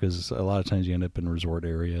it's tough because a lot of times you end up in resort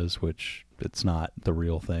areas, which it's not the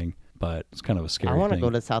real thing, but it's kind of a scary thing. I want to go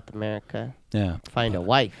to South America. Yeah. Find a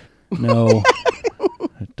wife. No,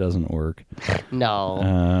 it doesn't work.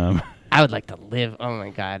 No. I would like to live. Oh, my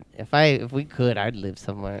God. If we could, I'd live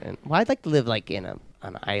somewhere. I'd like to live like in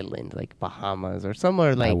an island, like Bahamas or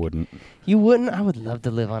somewhere like... I wouldn't. You wouldn't? I would love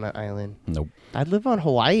to live on an island. Nope. I'd live on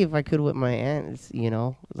Hawaii if I could with my aunt,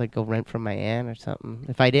 like go rent from my aunt or something.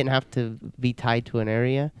 If I didn't have to be tied to an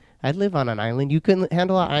area, I'd live on an island. You couldn't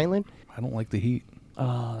handle an island? I don't like the heat.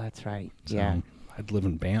 Oh, that's right. So yeah. I'd live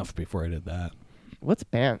in Banff before I did that. What's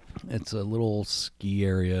Banff? It's a little ski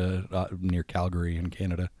area near Calgary in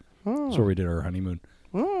Canada. That's where we did our honeymoon.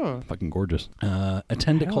 Fucking gorgeous.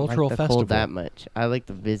 Attend a cultural festival. I don't like the festival. cold that much. I like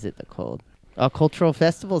to visit the cold. A cultural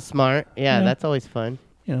festival, smart. Yeah, that's always fun.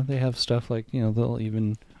 They have stuff like they'll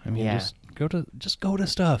even. Just go to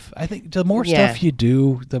stuff. I think the more stuff you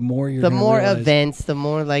do, the more you're. The more realize, events, the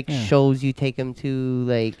more shows you take them to,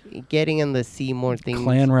 like getting them to see more things.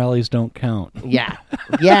 Clan rallies don't count. Yeah,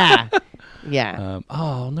 yeah. Yeah.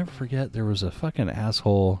 I'll never forget. There was a fucking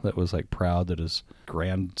asshole that was like proud that his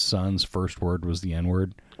grandson's first word was the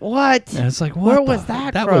N-word. What? And it's like, what Where was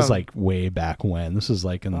that That from? was like way back when. This is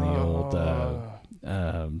like in the old,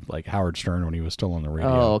 like Howard Stern when he was still on the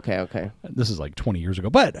radio. Oh, okay. This is like 20 years ago.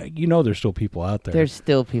 But there's still people out there. There's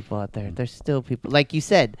still people out there. There's still people. Like you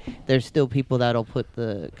said, there's still people that'll put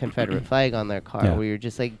the Confederate flag on their car where you're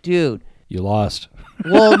just like, dude. You lost.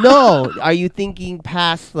 Well, no. Are you thinking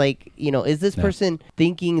past, like, is this person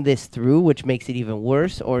thinking this through, which makes it even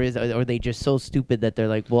worse? Or are they just so stupid that they're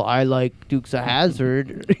like, well, I like Dukes of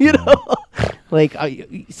Hazzard, Like,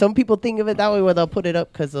 some people think of it that way where they'll put it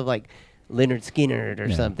up because of, like, Leonard Skinner or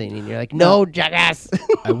something. And you're like, no, jackass.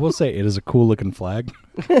 I will say it is a cool looking flag.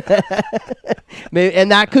 Maybe,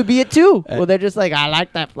 and that could be it, too. Well, they're just like, I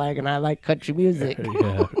like that flag and I like country music.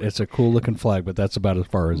 Yeah, it's a cool looking flag, but that's about as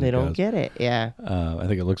far as They it goes. don't get it, yeah. I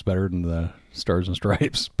think it looks better than the Stars and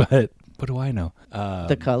Stripes, but what do I know?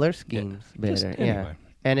 The color scheme's better, anyway.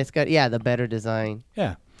 And it's got, the better design.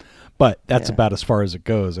 Yeah. But that's Yeah. about as far as it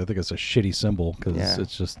goes. I think it's a shitty symbol because Yeah.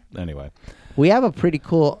 it's just, anyway. We have a pretty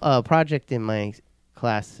cool project in my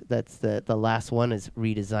class. That's the last one is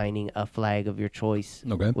redesigning a flag of your choice.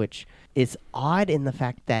 Okay. Which is odd in the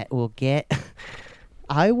fact that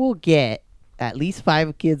I will get at least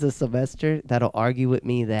 5 kids a semester that'll argue with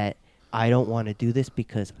me that I don't want to do this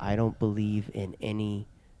because I don't believe in any,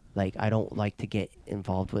 like, I don't like to get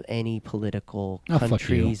involved with any political Oh, fuck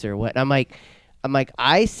countries or what. I'm like,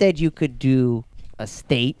 I said you could do a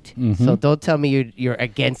state, so don't tell me you're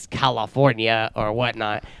against California or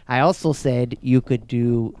whatnot. I also said you could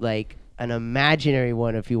do like an imaginary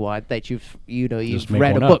one if you want that you've make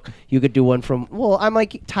read a one book. up. You could do one from. Well, I'm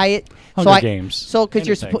like tie it. Hunger Games. So because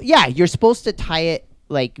Anything. you're supposed to tie it.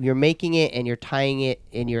 Like you're making it and you're tying it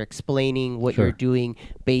and you're explaining what Sure. you're doing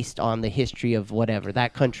based on the history of whatever,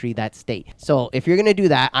 that country, that state. So if you're going to do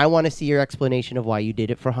that, I want to see your explanation of why you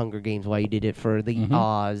did it for Hunger Games, why you did it for the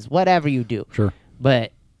Oz, whatever you do. Sure.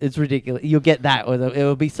 But it's ridiculous. You'll get that. Or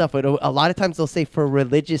it'll be stuff. A lot of times they'll say for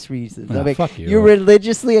religious reasons. Ah, fuck you. You're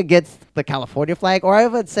religiously against the California flag. Or I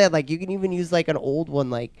haven't said, like, you can even use, like, an old one,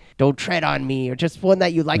 like, don't tread on me. Or just one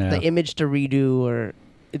that you like the image to redo. Or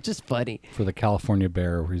it's just funny. For the California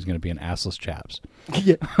bear where he's going to be an assless chaps.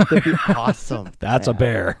 Yeah, that'd be awesome. That's a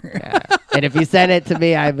bear. Yeah. And if you send it to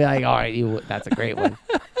me, I'd be like, all right, that's a great one.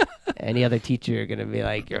 Any other teacher, you're going to be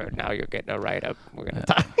like, you're getting a write-up. We're going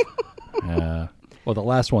to talk. Well, the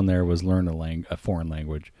last one there was learn a foreign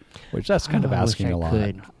language, which that's kind of I wish asking I a lot.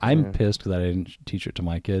 could. I'm Yeah. pissed that I didn't teach it to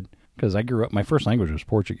my kid because I grew up, my first language was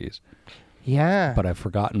Portuguese, Yeah. but I've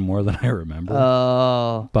forgotten more than I remember.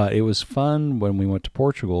 Oh. But it was fun when we went to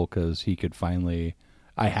Portugal because he could finally,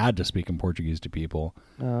 I had to speak in Portuguese to people.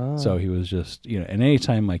 Oh. So he was just, and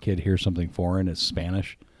anytime my kid hears something foreign, it's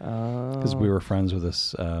Spanish because we were friends with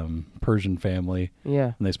this Persian family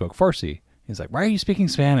Yeah. and they spoke Farsi. He's like, why are you speaking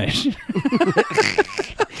Spanish?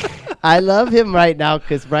 I love him right now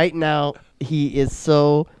because right now he is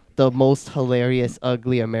so the most hilarious,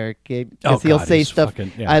 ugly American. Because Oh, he'll God, say he's stuff.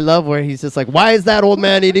 fucking- yeah. I love where he's just like, why is that old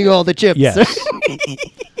man eating all the chips? Yes.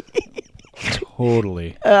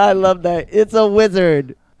 Totally. I love that. It's a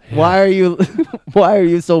wizard. Why are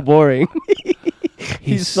you so boring?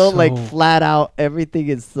 He's so like flat out. Everything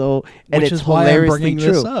is so, and Which it's is why I'm hilariously bringing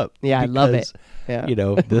true. this up. Yeah, I love it. Because,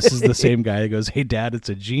 Yeah. this is the same guy that goes, hey, Dad, it's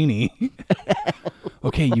a genie.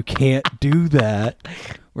 Okay, you can't do that.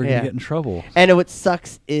 We're going Yeah. to get in trouble. And what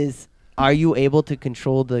sucks is, are you able to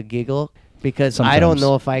control the giggle? Because I don't Sometimes.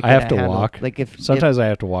 know if I could I have to handle- walk. Like if Sometimes I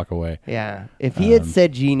have to walk away. yeah, if he had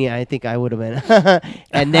said genie, I think I would have been,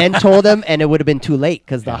 and then told him, and it would have been too late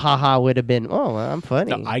because the haha would have been, oh, well, I'm funny.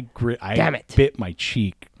 No, I Damn it. bit my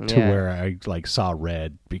cheek to Yeah. where I saw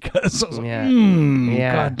red because I was like, Yeah.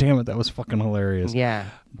 Yeah. God damn it, that was fucking hilarious. Yeah,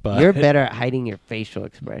 But you're better at hiding your facial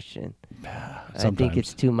expression. I think Sometimes.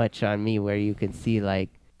 it's too much on me where you can see like.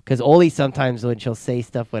 Because Oli sometimes when she'll say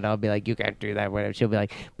stuff when I'll be like, you can't do that, whatever, she'll be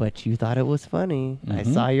like, but you thought it was funny. I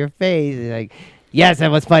saw your face. And like, yes, it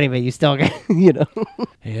was funny, but you still get,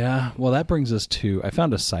 Yeah, well, that brings us to, I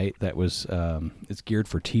found a site that was, it's geared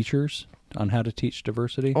for teachers on how to teach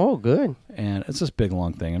diversity. Oh, good. And it's this big,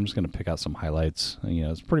 long thing. I'm just going to pick out some highlights.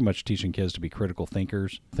 It's pretty much teaching kids to be critical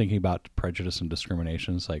thinkers, thinking about prejudice and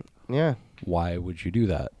discrimination. It's like, Yeah. why would you do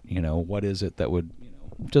that? What is it that would,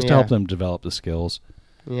 just to Yeah. help them develop the skills.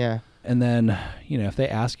 Yeah. And then, if they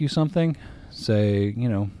ask you something, say,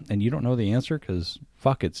 and you don't know the answer because,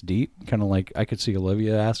 fuck, it's deep. Kind of like I could see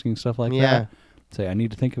Olivia asking stuff like Yeah. that. Say, I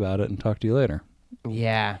need to think about it and talk to you later.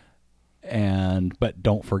 Yeah. But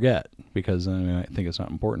don't forget, because I might think it's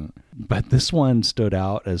not important. But this one stood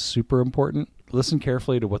out as super important. Listen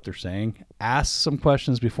carefully to what they're saying. Ask some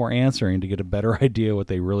questions before answering to get a better idea what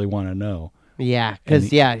they really want to know. Yeah,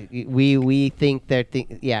 because we think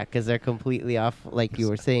because they're completely off, like you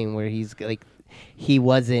were saying, where he's like, he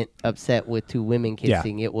wasn't upset with two women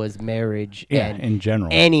kissing. It was marriage and in general.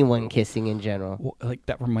 Anyone kissing in general. Well, like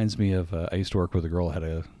that reminds me of I used to work with a girl who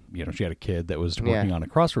had she had a kid that was working on a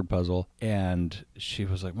crossword puzzle, and she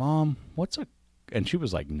was like, "Mom, and she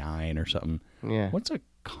was like 9 or something. Yeah. What's a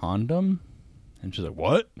condom? And she's like,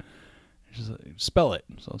 "What?" She's like, "Spell it."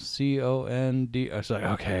 So COND. I was like,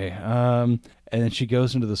 "Okay." And then she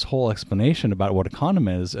goes into this whole explanation about what a condom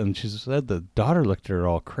is, and she said the daughter looked at her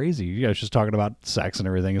all crazy. You guys just talking about sex and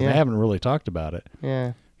everything, and they haven't really talked about it.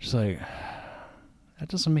 Yeah. She's like, "That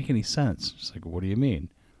doesn't make any sense." She's like, "What do you mean?"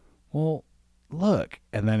 "Well, look."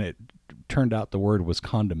 And then it turned out the word was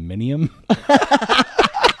condominium.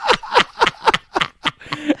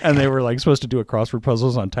 And they were like supposed to do a crossword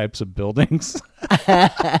puzzles on types of buildings.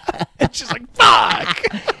 And she's like, "Fuck!"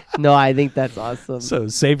 No, I think that's awesome. So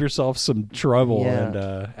save yourself some trouble and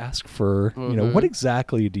ask for, what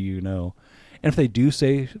exactly do you know? And if they do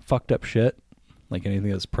say fucked up shit, like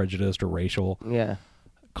anything that's prejudiced or racial,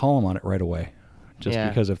 call them on it right away. Just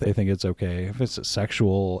because if they think it's okay, if it's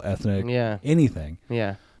sexual, ethnic, anything.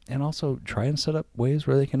 Yeah. And also try and set up ways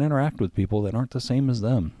where they can interact with people that aren't the same as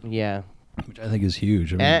them. Yeah. Which I think is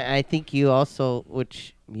huge. I mean, and I think you also,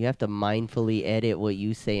 you have to mindfully edit what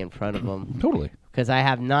you say in front of them. Totally. Because I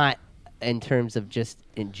have not, in terms of just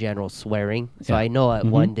in general swearing. So I know that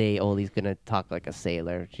one day Oli's going to talk like a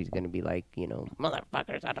sailor. She's going to be like,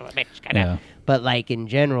 motherfucker, son of a bitch. Kinda. But like in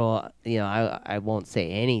general, I won't say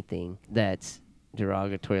anything that's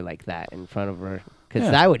derogatory like that in front of her.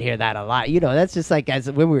 Because I would hear that a lot. That's just like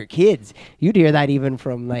when we were kids. You'd hear that even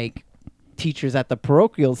from like teachers at the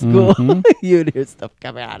parochial school. You'd hear stuff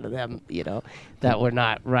coming out of them, that were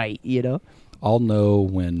not right, I'll know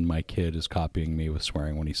when my kid is copying me with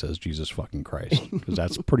swearing when he says Jesus fucking Christ, because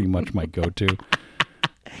that's pretty much my go-to.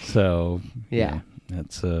 So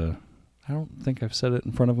that's I don't think I've said it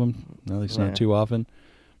in front of him, at least not too often.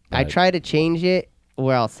 I try to change it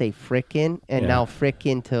where I'll say frickin', and now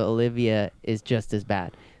frickin' to Olivia is just as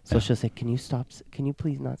bad. So she'll say, "Can you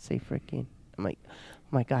please not say frickin'?" I'm like, "Oh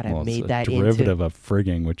my God, I made that into..." It's a derivative of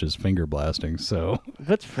frigging, which is finger blasting, so...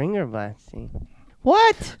 What's finger blasting?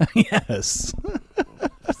 What? Yes.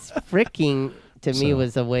 Fricking, to me,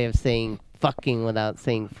 was a way of saying fucking without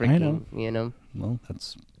saying fricking, Well,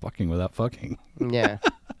 that's fucking without fucking. Yeah.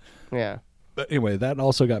 Yeah. But anyway, that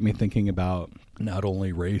also got me thinking about not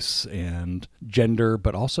only race and gender,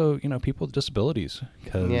 but also, people with disabilities.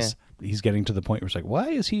 Because he's getting to the point where it's like, why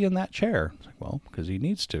is he in that chair? It's like, well, because he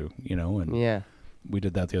needs to, and we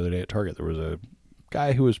did that the other day at Target. There was a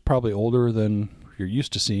guy who was probably older than you're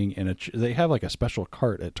used to seeing they have like a special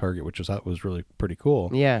cart at Target, which I thought was really pretty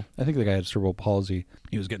cool. Yeah. I think the guy had cerebral palsy.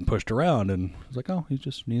 He was getting pushed around, and I was like, oh, he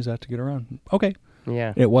just needs that to get around. Okay.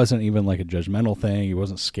 Yeah. It wasn't even like a judgmental thing. He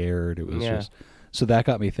wasn't scared. It was just... So that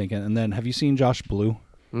got me thinking. And then, have you seen Josh Blue?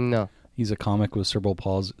 No. He's a comic with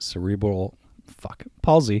cerebral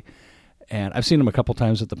palsy. And I've seen him a couple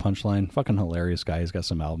times at the Punchline. Fucking hilarious guy. He's got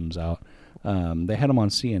some albums out. They had him on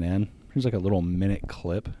CNN. Here's like a little minute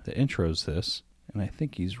clip that intros this. And I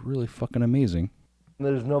think he's really fucking amazing.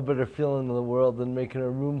 There's no better feeling in the world than making a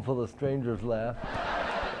room full of strangers laugh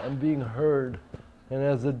and being heard. And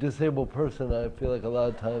as a disabled person, I feel like a lot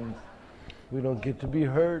of times we don't get to be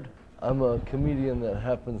heard. I'm a comedian that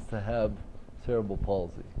happens to have cerebral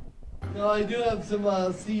palsy. No, I do have some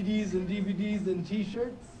CDs and DVDs and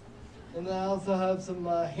T-shirts, and I also have some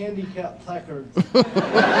handicap placards. The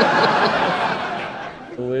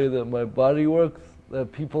way that my body works,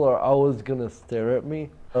 that people are always gonna stare at me.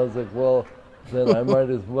 I was like, well, then I might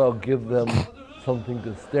as well give them something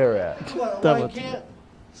to stare at. Why can't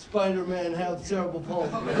Spider-Man have cerebral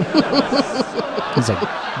palsy? He's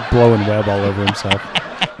like blowing web all over himself.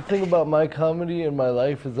 The thing about my comedy and my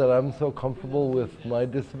life is that I'm so comfortable with my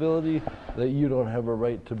disability that you don't have a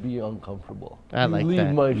right to be uncomfortable. I like you that.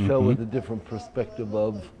 leave my show with a different perspective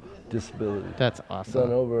of disability. That's I've done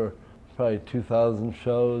awesome. over probably 2,000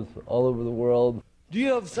 shows all over the world. Do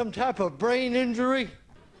you have some type of brain injury?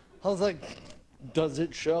 I was like, does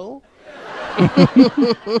it show?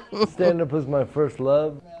 Stand-up was my first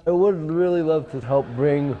love. I would really love to help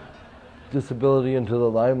bring disability into the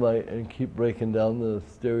limelight and keep breaking down the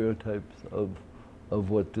stereotypes of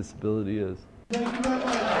what disability is.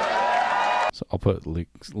 So I'll put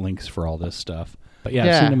links for all this stuff. But yeah,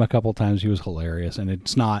 I've seen him a couple times. He was hilarious, and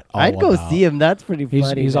it's not all I'd go about, see him. That's pretty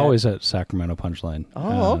funny. He's always at Sacramento Punchline.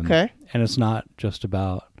 Oh, okay. And it's not just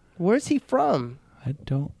about... Where's he from? I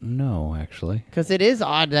don't know, actually. Because it is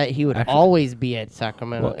odd that he would always be at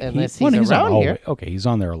Sacramento unless he's around here. Okay, he's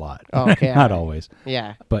on there a lot. Oh, okay. Not always.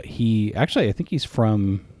 Yeah. But he think he's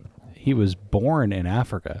from... He was born in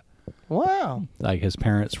Africa. Wow. Like, his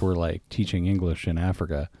parents were, like, teaching English in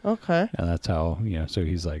Africa. Okay. And that's how, so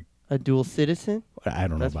he's, like... A dual citizen? I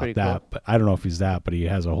don't know That's about that, pretty cool. but I don't know if he's that, but he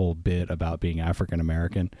has a whole bit about being African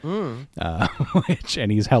American, and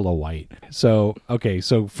he's hella white. So, okay,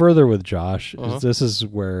 so further with Josh, this is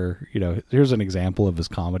where, here's an example of his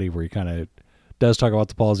comedy where he kind of does talk about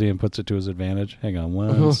the palsy and puts it to his advantage. Hang on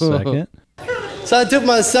one second. So I took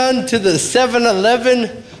my son to the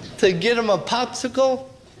 7-Eleven to get him a popsicle,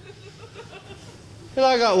 and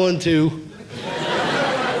I got one too.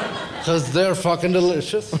 Because they're fucking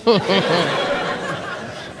delicious.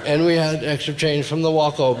 And we had extra change from the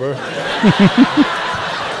walkover.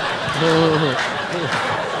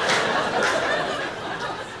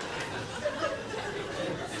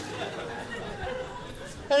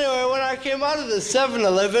 Anyway, when I came out of the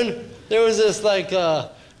 7-Eleven, there was this,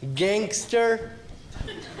 gangster.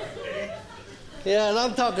 Yeah, and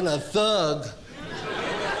I'm talking a thug,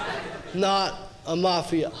 not a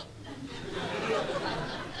mafia.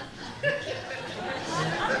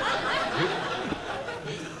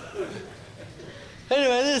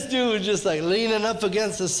 Anyway, this dude was just leaning up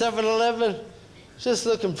against the 7-Eleven, just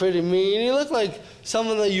looking pretty mean. He looked like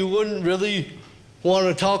someone that you wouldn't really want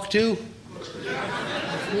to talk to.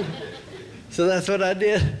 So that's what I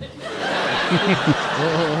did.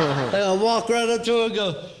 I walk right up to him and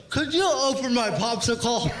go, "Could you open my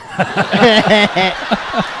popsicle?"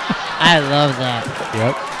 I love that.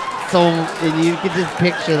 Yep. So, and you can just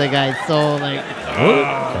picture the guy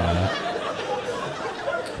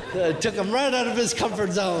Took him right out of his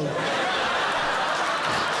comfort zone.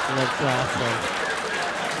 That's awesome.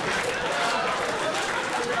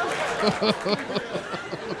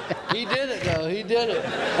 He did it, though. He did it.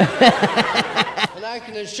 And I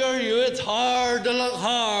can assure you, it's hard to look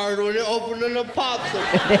hard when you're opening a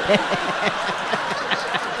popsicle.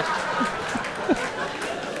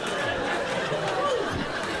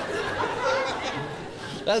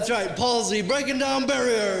 That's right, palsy, breaking down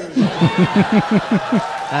barriers.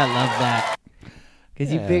 I love that.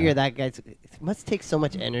 Because you Yeah. figure that guy's... It must take so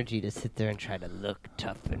much energy to sit there and try to look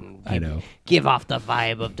tough and I know. give off the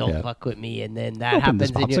vibe of don't Yeah. fuck with me. And then that Open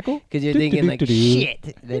this happens popsicle? because you're thinking like, Do-do-do-do-do.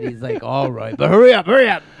 shit. Then he's like, all right, but hurry up.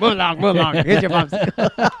 Move along. Here's your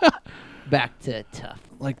popsicle. Back to tough.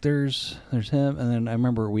 Like, there's him, and then I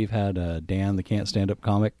remember we've had Dan, the Can't Stand Up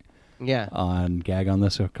comic, Yeah. on Gag on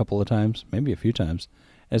this a couple of times, maybe a few times.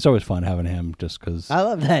 It's always fun having him just because I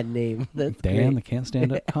love that name. That's Dan, the great. Can't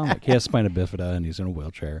Stand Up comic. He has spina bifida, and he's in a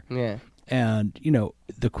wheelchair. Yeah. And,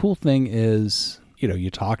 the cool thing is, you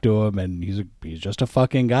talk to him, and he's just a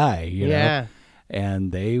fucking guy, you Yeah. know?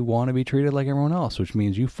 And they want to be treated like everyone else, which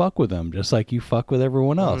means you fuck with them just like you fuck with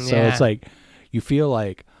everyone else. So Yeah. it's like, you feel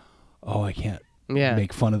like, oh, I can't Yeah.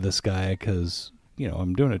 make fun of this guy because,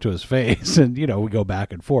 I'm doing it to his face. And, we go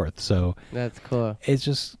back and forth. So That's cool. it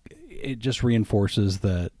just reinforces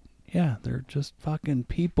that, yeah, they're just fucking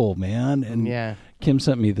people, man. And Yeah. Kim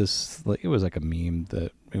sent me this, it was like a meme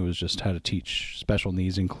that it was just how to teach special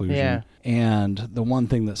needs inclusion. Yeah. And the one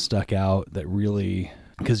thing that stuck out that really,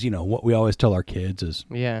 because, what we always tell our kids is,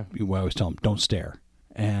 Yeah. we always tell them, don't stare.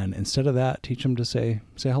 And instead of that, teach them to say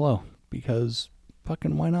hello, because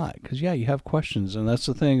fucking why not? Because, yeah, you have questions. And that's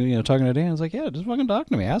the thing, talking to Dan, is like, yeah, just fucking talk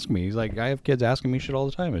to me. Ask me. He's like, I have kids asking me shit all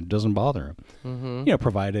the time. It doesn't bother him. Mm-hmm.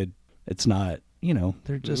 Provided it's not,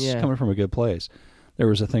 they're just Yeah. coming from a good place. There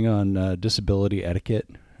was a thing on disability etiquette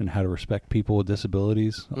and how to respect people with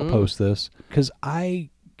disabilities. I'll post this because I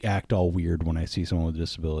act all weird when I see someone with a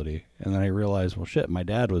disability. And then I realize, well, shit, my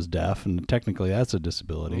dad was deaf, and technically that's a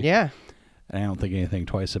disability. Yeah. And I don't think anything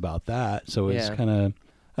twice about that. So it's Yeah. kind of,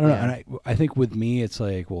 I don't know. Yeah. And I think with me, it's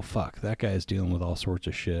like, well, fuck, that guy's dealing with all sorts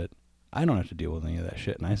of shit. I don't have to deal with any of that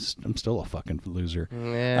shit. And I'm still a fucking loser.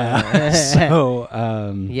 Yeah.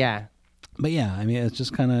 Yeah. But yeah, I mean, it's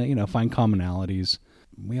just kind of, find commonalities.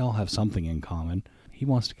 We all have something in common. He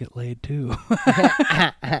wants to get laid too.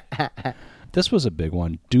 This was a big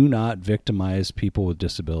one. Do not victimize people with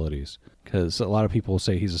disabilities. Because a lot of people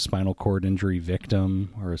say he's a spinal cord injury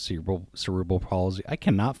victim or a cerebral palsy. I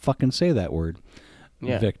cannot fucking say that word.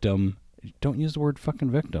 Yeah. Victim. Don't use the word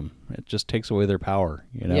fucking victim. It just takes away their power.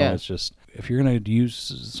 Yeah. It's just, if you're going to use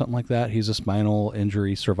something like that, he's a spinal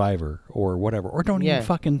injury survivor or whatever. Or don't even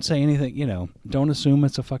fucking say anything, Don't assume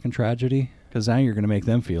it's a fucking tragedy, because now you're going to make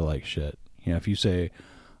them feel like shit. You know, if you say,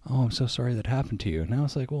 "Oh, I'm so sorry that happened to you," now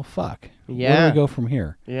it's like, well, fuck. Yeah. Where do we go from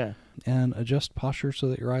here? Yeah. And adjust posture so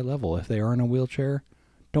that you're eye level. If they are in a wheelchair,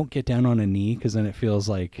 don't get down on a knee because then it feels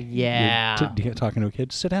like Yeah. you're talking to a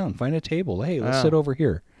kid. Sit down, find a table. Hey, let's Oh. sit over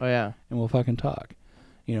here Oh yeah. and we'll fucking talk.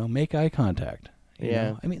 You know, make eye contact. You Yeah.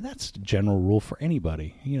 know? I mean, that's the general rule for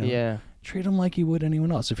anybody. You know, Yeah. treat them like you would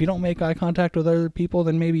anyone else. If you don't make eye contact with other people,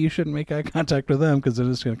 then maybe you shouldn't make eye contact with them because then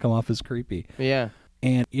it's going to come off as creepy. Yeah.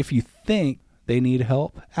 And if you think they need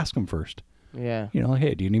help, ask them first. Yeah. You know, like,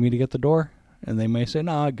 hey, do you need me to get the door? And they may say,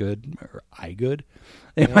 nah, good. Or, I good.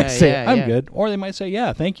 They Yeah, might say, yeah, I'm yeah. good. Or they might say,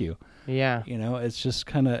 yeah, thank you. Yeah. You know, it's just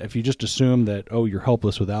kind of, if you just assume that, oh, you're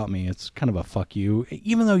helpless without me, it's kind of a fuck you.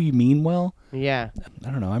 Even though you mean well. Yeah.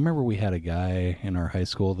 I don't know. I remember we had a guy in our high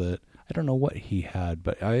school that, I don't know what he had,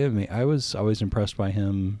 but I was always impressed by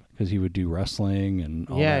him because he would do wrestling and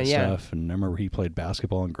all that stuff. And I remember he played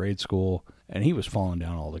basketball in grade school, and he was falling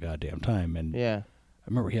down all the goddamn time. And Yeah. I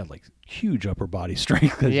remember he had like huge upper body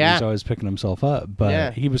strength because he Yeah. was always picking himself up. But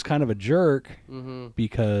Yeah. he was kind of a jerk Mm-hmm.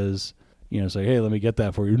 because, you know, it's like, hey, let me get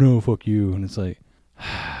that for you. No, fuck you. And it's like,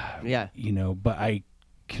 Yeah. you know, but I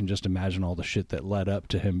can just imagine all the shit that led up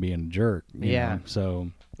to him being a jerk. You Yeah. know?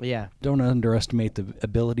 So Yeah. don't underestimate the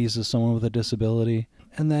abilities of someone with a disability.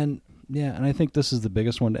 And then, yeah, and I think this is the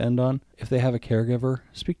biggest one to end on. If they have a caregiver,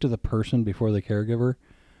 speak to the person before the caregiver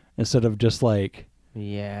instead of just like,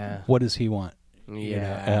 Yeah. what does he want?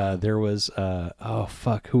 Yeah. You know, there was, oh,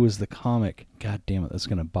 fuck, who was the comic? God damn it, that's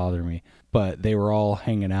going to bother me. But they were all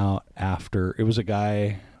hanging out after. It was a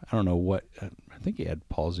guy, I don't know what, I think he had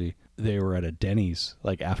palsy. They were at a Denny's,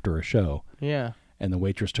 like, after a show. Yeah. And the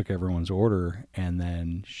waitress took everyone's order, and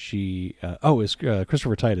then she, it's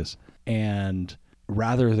Christopher Titus. And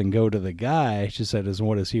rather than go to the guy, she said,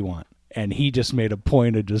 what does he want? And he just made a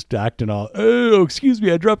point of just acting all, oh, excuse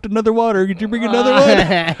me, I dropped another water. Could you bring another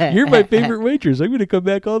one? You're my favorite waitress. I'm going to come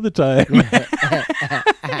back all the time.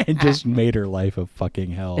 And just made her life a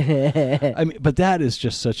fucking hell. I mean, but that is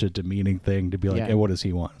just such a demeaning thing to be like, Yeah. hey, what does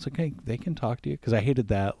he want? It's like, hey, they can talk to you. Because I hated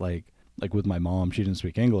that, like with my mom, she didn't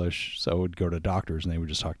speak English, so I would go to doctors and they would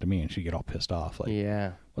just talk to me and she'd get all pissed off. Like,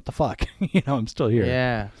 Yeah. what the fuck? You know, I'm still here.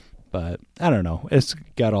 Yeah. But I don't know. It's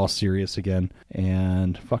got all serious again.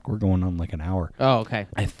 And fuck, we're going on like an hour. Oh, okay.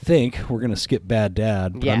 I think we're going to skip Bad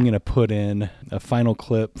Dad, but Yeah. I'm going to put in a final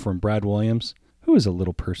clip from Brad Williams, who is a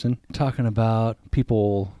little person, talking about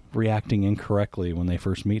people reacting incorrectly when they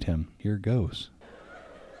first meet him. Here goes.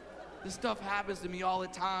 This stuff happens to me all the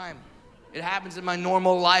time. It happens in my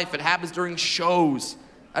normal life. It happens during shows.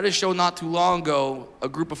 At a show not too long ago, a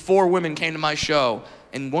group of 4 women came to my show,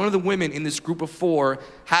 and one of the women in this group of 4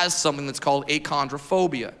 has something that's called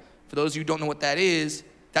achondrophobia. For those of you who don't know what that is,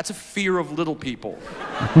 that's a fear of little people,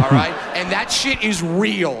 all right? And that shit is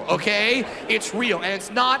real, okay? It's real, and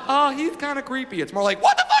it's not, oh, he's kind of creepy. It's more like,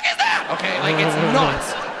 what the fuck is that? Okay, like it's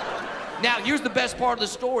nuts. Now, here's the best part of the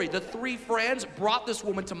story. The 3 friends brought this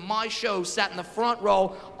woman to my show, sat in the front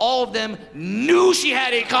row. All of them knew she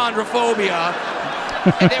had achondrophobia.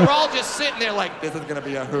 And they were all just sitting there like, this is gonna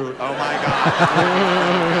be a hoot. Oh my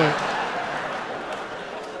God.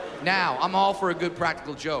 Now, I'm all for a good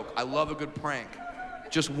practical joke. I love a good prank.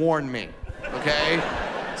 Just warn me, okay?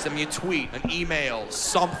 Send me a tweet, an email,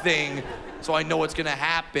 something, so I know what's gonna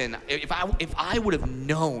happen. If I would have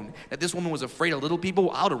known that this woman was afraid of little people,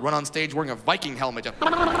 I would have run on stage wearing a Viking helmet. Just, I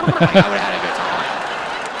would have had a good time.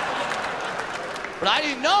 But I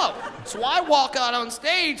didn't know. So I walk out on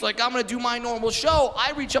stage like I'm gonna do my normal show.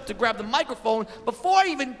 I reach up to grab the microphone. Before I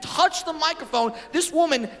even touch the microphone, this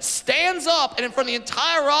woman stands up and in front of the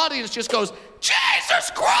entire audience just goes,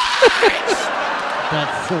 Jesus Christ!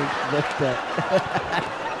 That's so fucked up.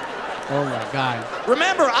 Oh my God.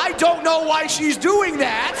 Remember, I don't know why she's doing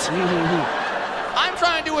that. I'm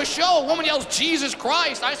trying to do a show. A woman yells, Jesus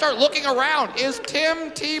Christ. I start looking around. Is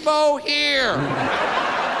Tim Tebow here?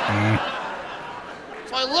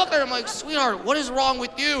 So I look at her, I'm like, sweetheart, what is wrong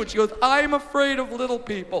with you? And she goes, I'm afraid of little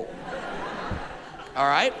people. All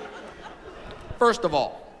right? First of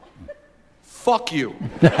all, fuck you.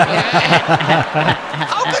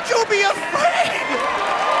 How could you be afraid?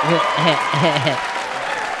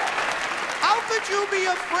 How could you be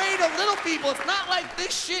afraid of little people? It's not like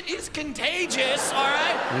this shit is contagious, all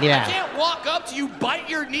right? Yeah. I can't walk up to you, bite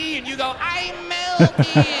your knee, and you go, I'm melting.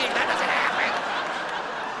 That doesn't happen.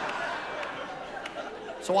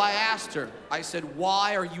 So I asked her, I said,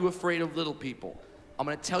 why are you afraid of little people? I'm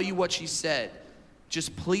gonna tell you what she said.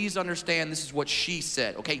 Just please understand this is what she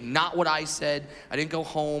said, okay? Not what I said. I didn't go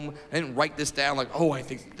home. I didn't write this down like, oh, I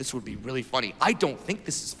think this would be really funny. I don't think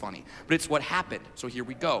this is funny, but it's what happened. So here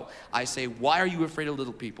we go. I say, why are you afraid of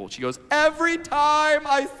little people? She goes, every time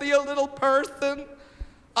I see a little person,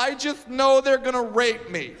 I just know they're gonna rape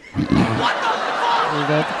me. What the fuck? Oh,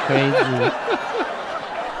 that's crazy.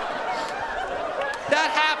 That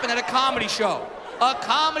happened at a comedy show. A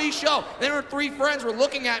comedy show. There were 3 friends were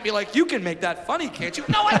looking at me like, you can make that funny, can't you?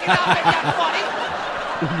 No, I cannot make that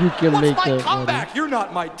funny. You can What's make my that comeback? funny. You're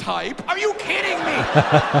not my type. Are you kidding me?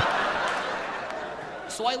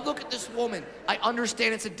 So I look at this woman. I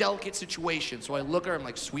understand it's a delicate situation. So I look at her, I'm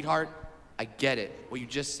like, sweetheart, I get it. What you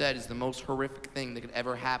just said is the most horrific thing that could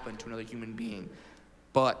ever happen to another human being.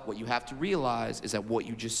 But what you have to realize is that what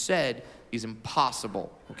you just said is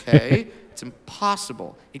impossible, okay? It's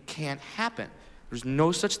impossible. It can't happen. There's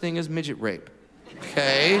no such thing as midget rape,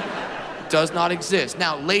 okay? It does not exist.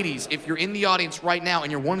 Now, ladies, if you're in the audience right now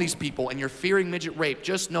and you're one of these people and you're fearing midget rape,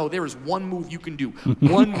 just know there is one move you can do.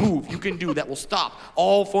 One move you can do that will stop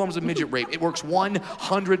all forms of midget rape. It works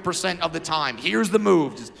 100% of the time. Here's the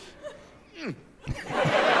move. Just,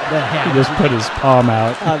 He just put his palm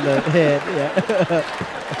out. On the head,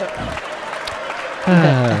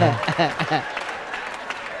 yeah.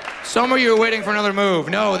 Some of you are waiting for another move.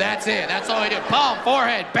 No, that's it. That's all I do. Palm,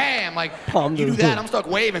 forehead, bam. Like, Palm you do to that, the- I'm stuck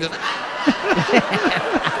waving. Just,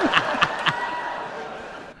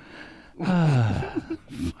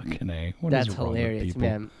 Fucking A. What is That's wrong with hilarious, people?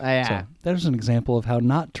 man. Yeah. So, there's an example of how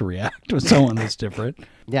not to react with someone that's different.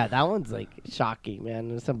 Yeah, that one's like shocking,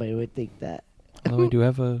 man. Somebody would think that. Although I do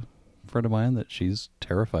have a friend of mine that she's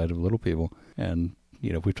terrified of little people. And,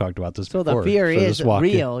 you know, we've talked about this So before. the fear So is just walk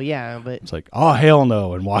in- real, yeah, but It's like, oh, hell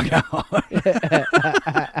no, and walk out.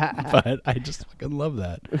 But I just fucking love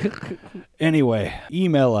that. Anyway,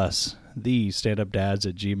 email us,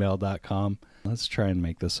 thestandupdads@gmail.com. Let's try and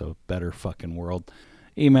make this a better fucking world.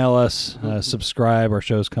 Email us, subscribe. Our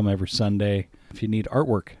shows come every Sunday. If you need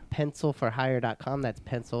artwork, pencilforhire.com. That's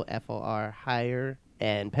pencil, F-O-R, hire,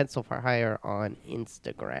 and pencil for hire on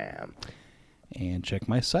Instagram. and check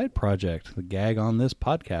my side project, The Gag on This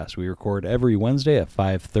Podcast. We record every Wednesday at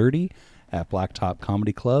 5:30 at Blacktop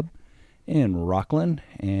Comedy Club in Rockland.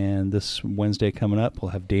 And this Wednesday coming up,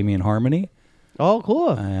 we'll have Damien Harmony. Oh,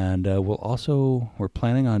 cool. And we're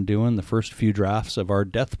planning on doing the first few drafts of our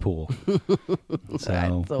death pool.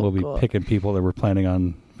 So so we'll be cool. picking people that we're planning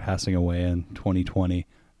on passing away in 2020.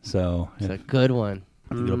 So It's a good one.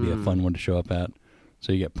 I think it'll be a fun one to show up at.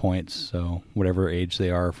 So you get points. So whatever age they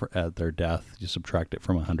are at their death, you subtract it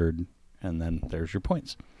from 100, and then there's your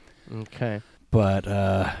points. Okay. But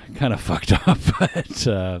kind of fucked up. But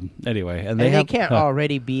anyway, and They have can't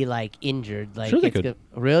already be like injured. Like Sure they it's could. good.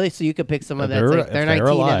 Really? So you could pick someone If that's they're- like they're if they're 19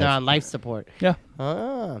 alive. and they're on life support. Yeah,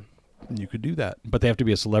 Ah. you could do that, but they have to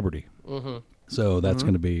be a celebrity. Mm-hmm. So that's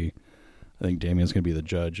going to be, I think Damien's going to be the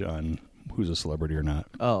judge on who's a celebrity or not.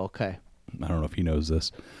 Oh, okay. I don't know if he knows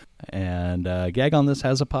this. And Gag on This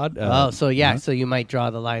has a pod. So you might draw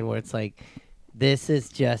the line where it's like, this is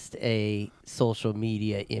just a social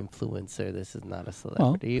media influencer. This is not a Well,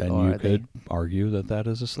 celebrity. then or you are they- could argue that that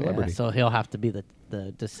is a celebrity. Yeah, so he'll have to be the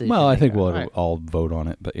decision. Well, I think maker. we'll All right. all vote on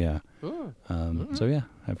it, but yeah. Mm. So yeah,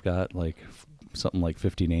 I've got like something like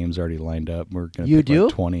 50 names already lined up. We're gonna You pick do?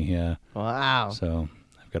 like 20, yeah. Wow. So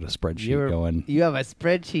I've got a spreadsheet going, You have a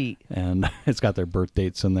spreadsheet. and it's got their birth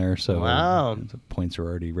dates in there, so Wow. the points are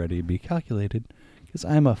already ready to be calculated. Because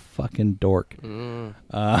I'm a fucking dork.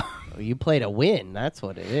 You play to win. That's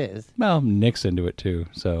what it is. Well, Nick's into it too.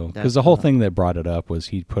 So because That's the whole thing that brought it up was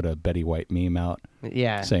he put a Betty White meme out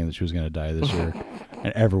Yeah. saying that she was going to die this year,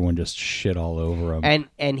 and everyone just shit all over him.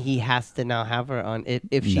 And he has to now have her on.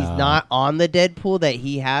 If she's No. not on the Deadpool that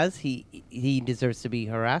he has, he deserves to be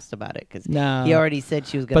harassed about it because No. he already said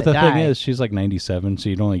she was going But to the die. thing is, she's like 97, so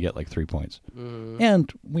you'd only get like 3 points. And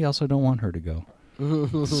we also don't want her to go.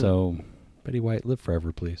 So, Betty White, live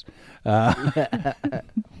forever, please.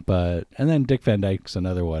 But and then Dick Van Dyke's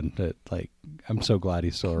another one that like I'm so glad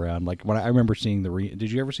he's still around. Like when I remember seeing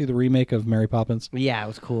did you ever see the remake of Mary Poppins? Yeah, it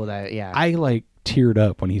was cool. That I like teared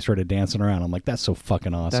up when he started dancing around. I'm like, that's so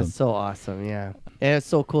fucking awesome. That's so awesome. Yeah, and it's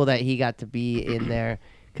so cool that he got to be in there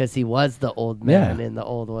because he was the old man Yeah. in the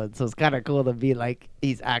old one. So it's kind of cool to be like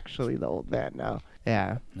he's actually the old man now.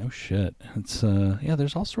 Yeah. No shit. It's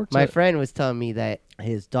there's all sorts My of friend was telling me that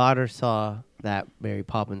his daughter saw that Mary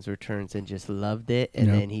Poppins Returns and just loved it, and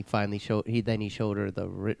Yep. then he finally showed her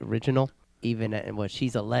the original. Even at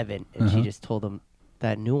she's 11, and she Uh-huh. just told him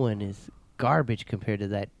that new one is garbage compared to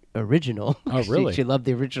that original. Oh, really? she loved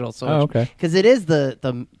the original so Oh, much okay. because it is the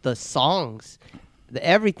songs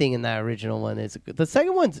everything in that original one is good. The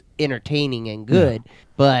second one's entertaining and good,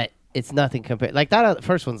 but it's nothing compared. Like that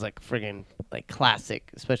first one's like friggin' like classic,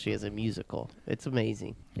 especially as a musical. It's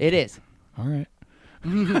amazing. It is. All right.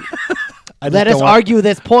 Let us argue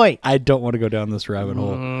this point. I don't want to go down this rabbit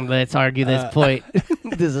hole. Let's argue this point.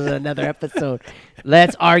 This is another episode.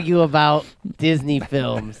 Let's argue about Disney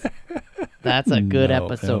films. That's a good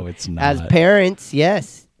episode. No, it's not. As parents,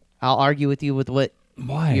 yes, I'll argue with you with what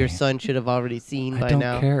Why? your son should have already seen by I don't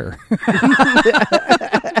now. care.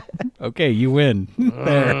 Okay, you win.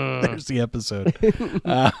 There's the episode.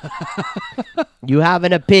 You have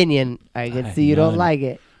an opinion. I can see you don't none. like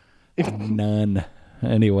it. None.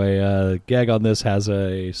 Anyway, Gag on This has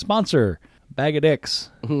a sponsor, Bag of Dicks.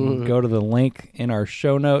 Go to the link in our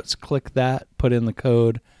show notes, click that, put in the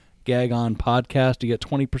code Gag on Podcast to get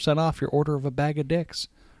 20% off your order of a bag of dicks.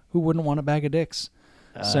 Who wouldn't want a bag of dicks?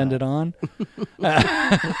 Send it on.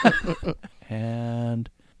 And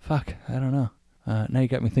fuck, I don't know. Now you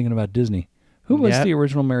got me thinking about Disney. Who was Yep. the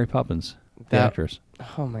original Mary Poppins? The actress.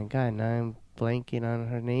 Oh my God, now I'm blanking on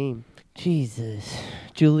her name. Jesus.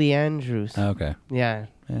 Julie Andrews. Okay. Yeah.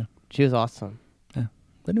 Yeah. She was awesome.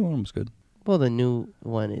 The new one was good. Well, the new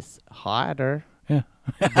one is hotter, Yeah.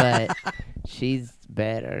 but she's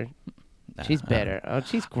better. She's better. Oh,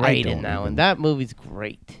 she's great in don't that one. even- That movie's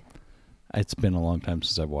great. It's been a long time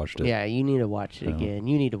since I've watched it. Yeah, you need to watch it Oh. again.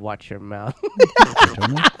 You need to watch your mouth.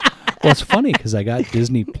 Don't I? Well, it's funny because I got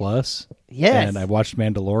Disney Plus. Yes. And I watched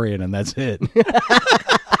Mandalorian, and that's it.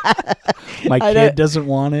 My I kid don't- doesn't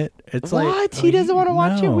want it. It's like What? He doesn't want to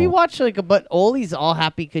watch it? We no. watch but Oli's all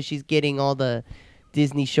happy because she's getting all the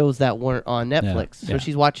Disney shows that weren't on Netflix. So yeah.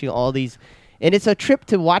 she's watching all these. And it's a trip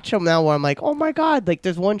to watch them now where I'm like, oh my God. Like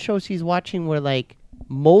there's one show she's watching where like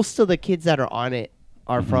most of the kids that are on it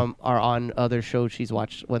are are on other shows she's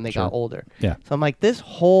watched when they got Sure. older. Yeah. So I'm like, this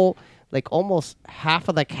whole, like almost half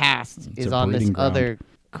of the cast is a on this breeding ground. other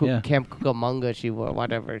Yeah. Camp Cucamonga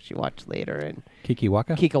whatever she watched later. And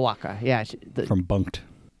Kikiwaka Kikawaka. Yeah. from Bunked.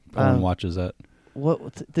 Colin watches that.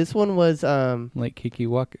 This one was Like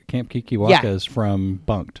Kikiwaka, Camp Kikiwaka Yeah. is from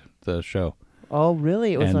Bunked, the show. oh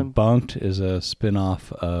really? It was And on Bunked is a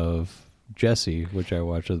spin-off of Jessie, which I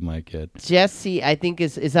watched with my kid. Jesse. I think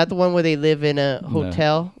is that the one where they live in a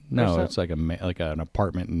hotel? or No, something? it's like an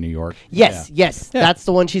apartment in New York. Yes, Yeah. yes. Yeah. That's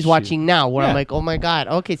the one she's watching now. Where I'm Yeah. like, oh my God.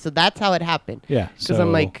 Okay, so that's how it happened. Yeah, Because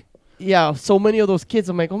I'm like, yeah, so many of those kids.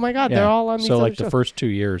 I'm like, oh my God, they're all on these. So other like the shows. first 2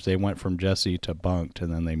 years, they went from Jessie to Bunked,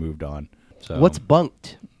 and then they moved on. So What's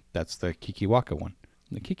bunked? that's the Kikiwaka one.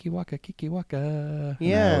 The Kikiwaka, Kikiwaka. And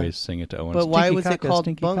Yeah. I always sing it to Owens. But why was it Stinky called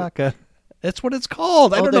Stinky Bunked? Kaka. That's what it's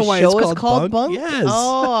called. I don't the know why show it's is called Bunked. Yes.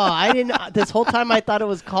 Oh, I didn't. This whole time I thought it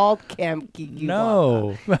was called Camp Kikiwaka.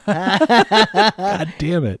 No. God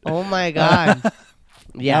damn it. Oh my God.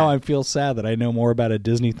 Yeah. Now I feel sad that I know more about a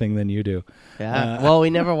Disney thing than you do. Yeah. Well, we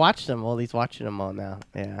never watched them. Well, he's watching them all now.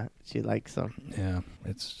 Yeah. She likes them. Yeah,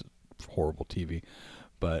 it's horrible TV.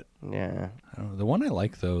 But Yeah. I don't know. The one I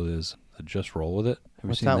like, though, is the Just Roll With It. Have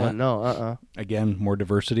What's you seen that one? No. Again, more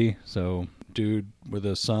diversity. So, dude with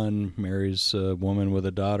a son marries a woman with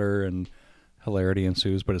a daughter, and hilarity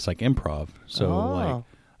ensues. But it's like improv. So, like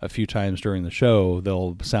a few times during the show,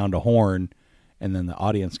 they'll sound a horn, and then the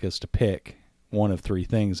audience gets to pick one of three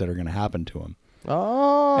things that are going to happen to them,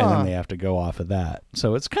 Oh. and then they have to go off of that.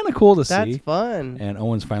 So it's kind of cool to That's see. fun. And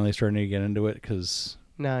Owen's finally starting to get into it because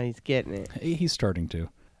No, he's getting it. he's starting to.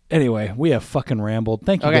 Anyway, we have fucking rambled.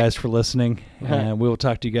 Thank you Okay. guys for listening, and we will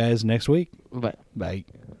talk to you guys next week. But Bye.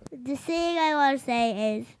 The thing I want to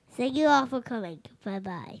say is thank you all for coming. Bye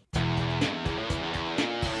bye.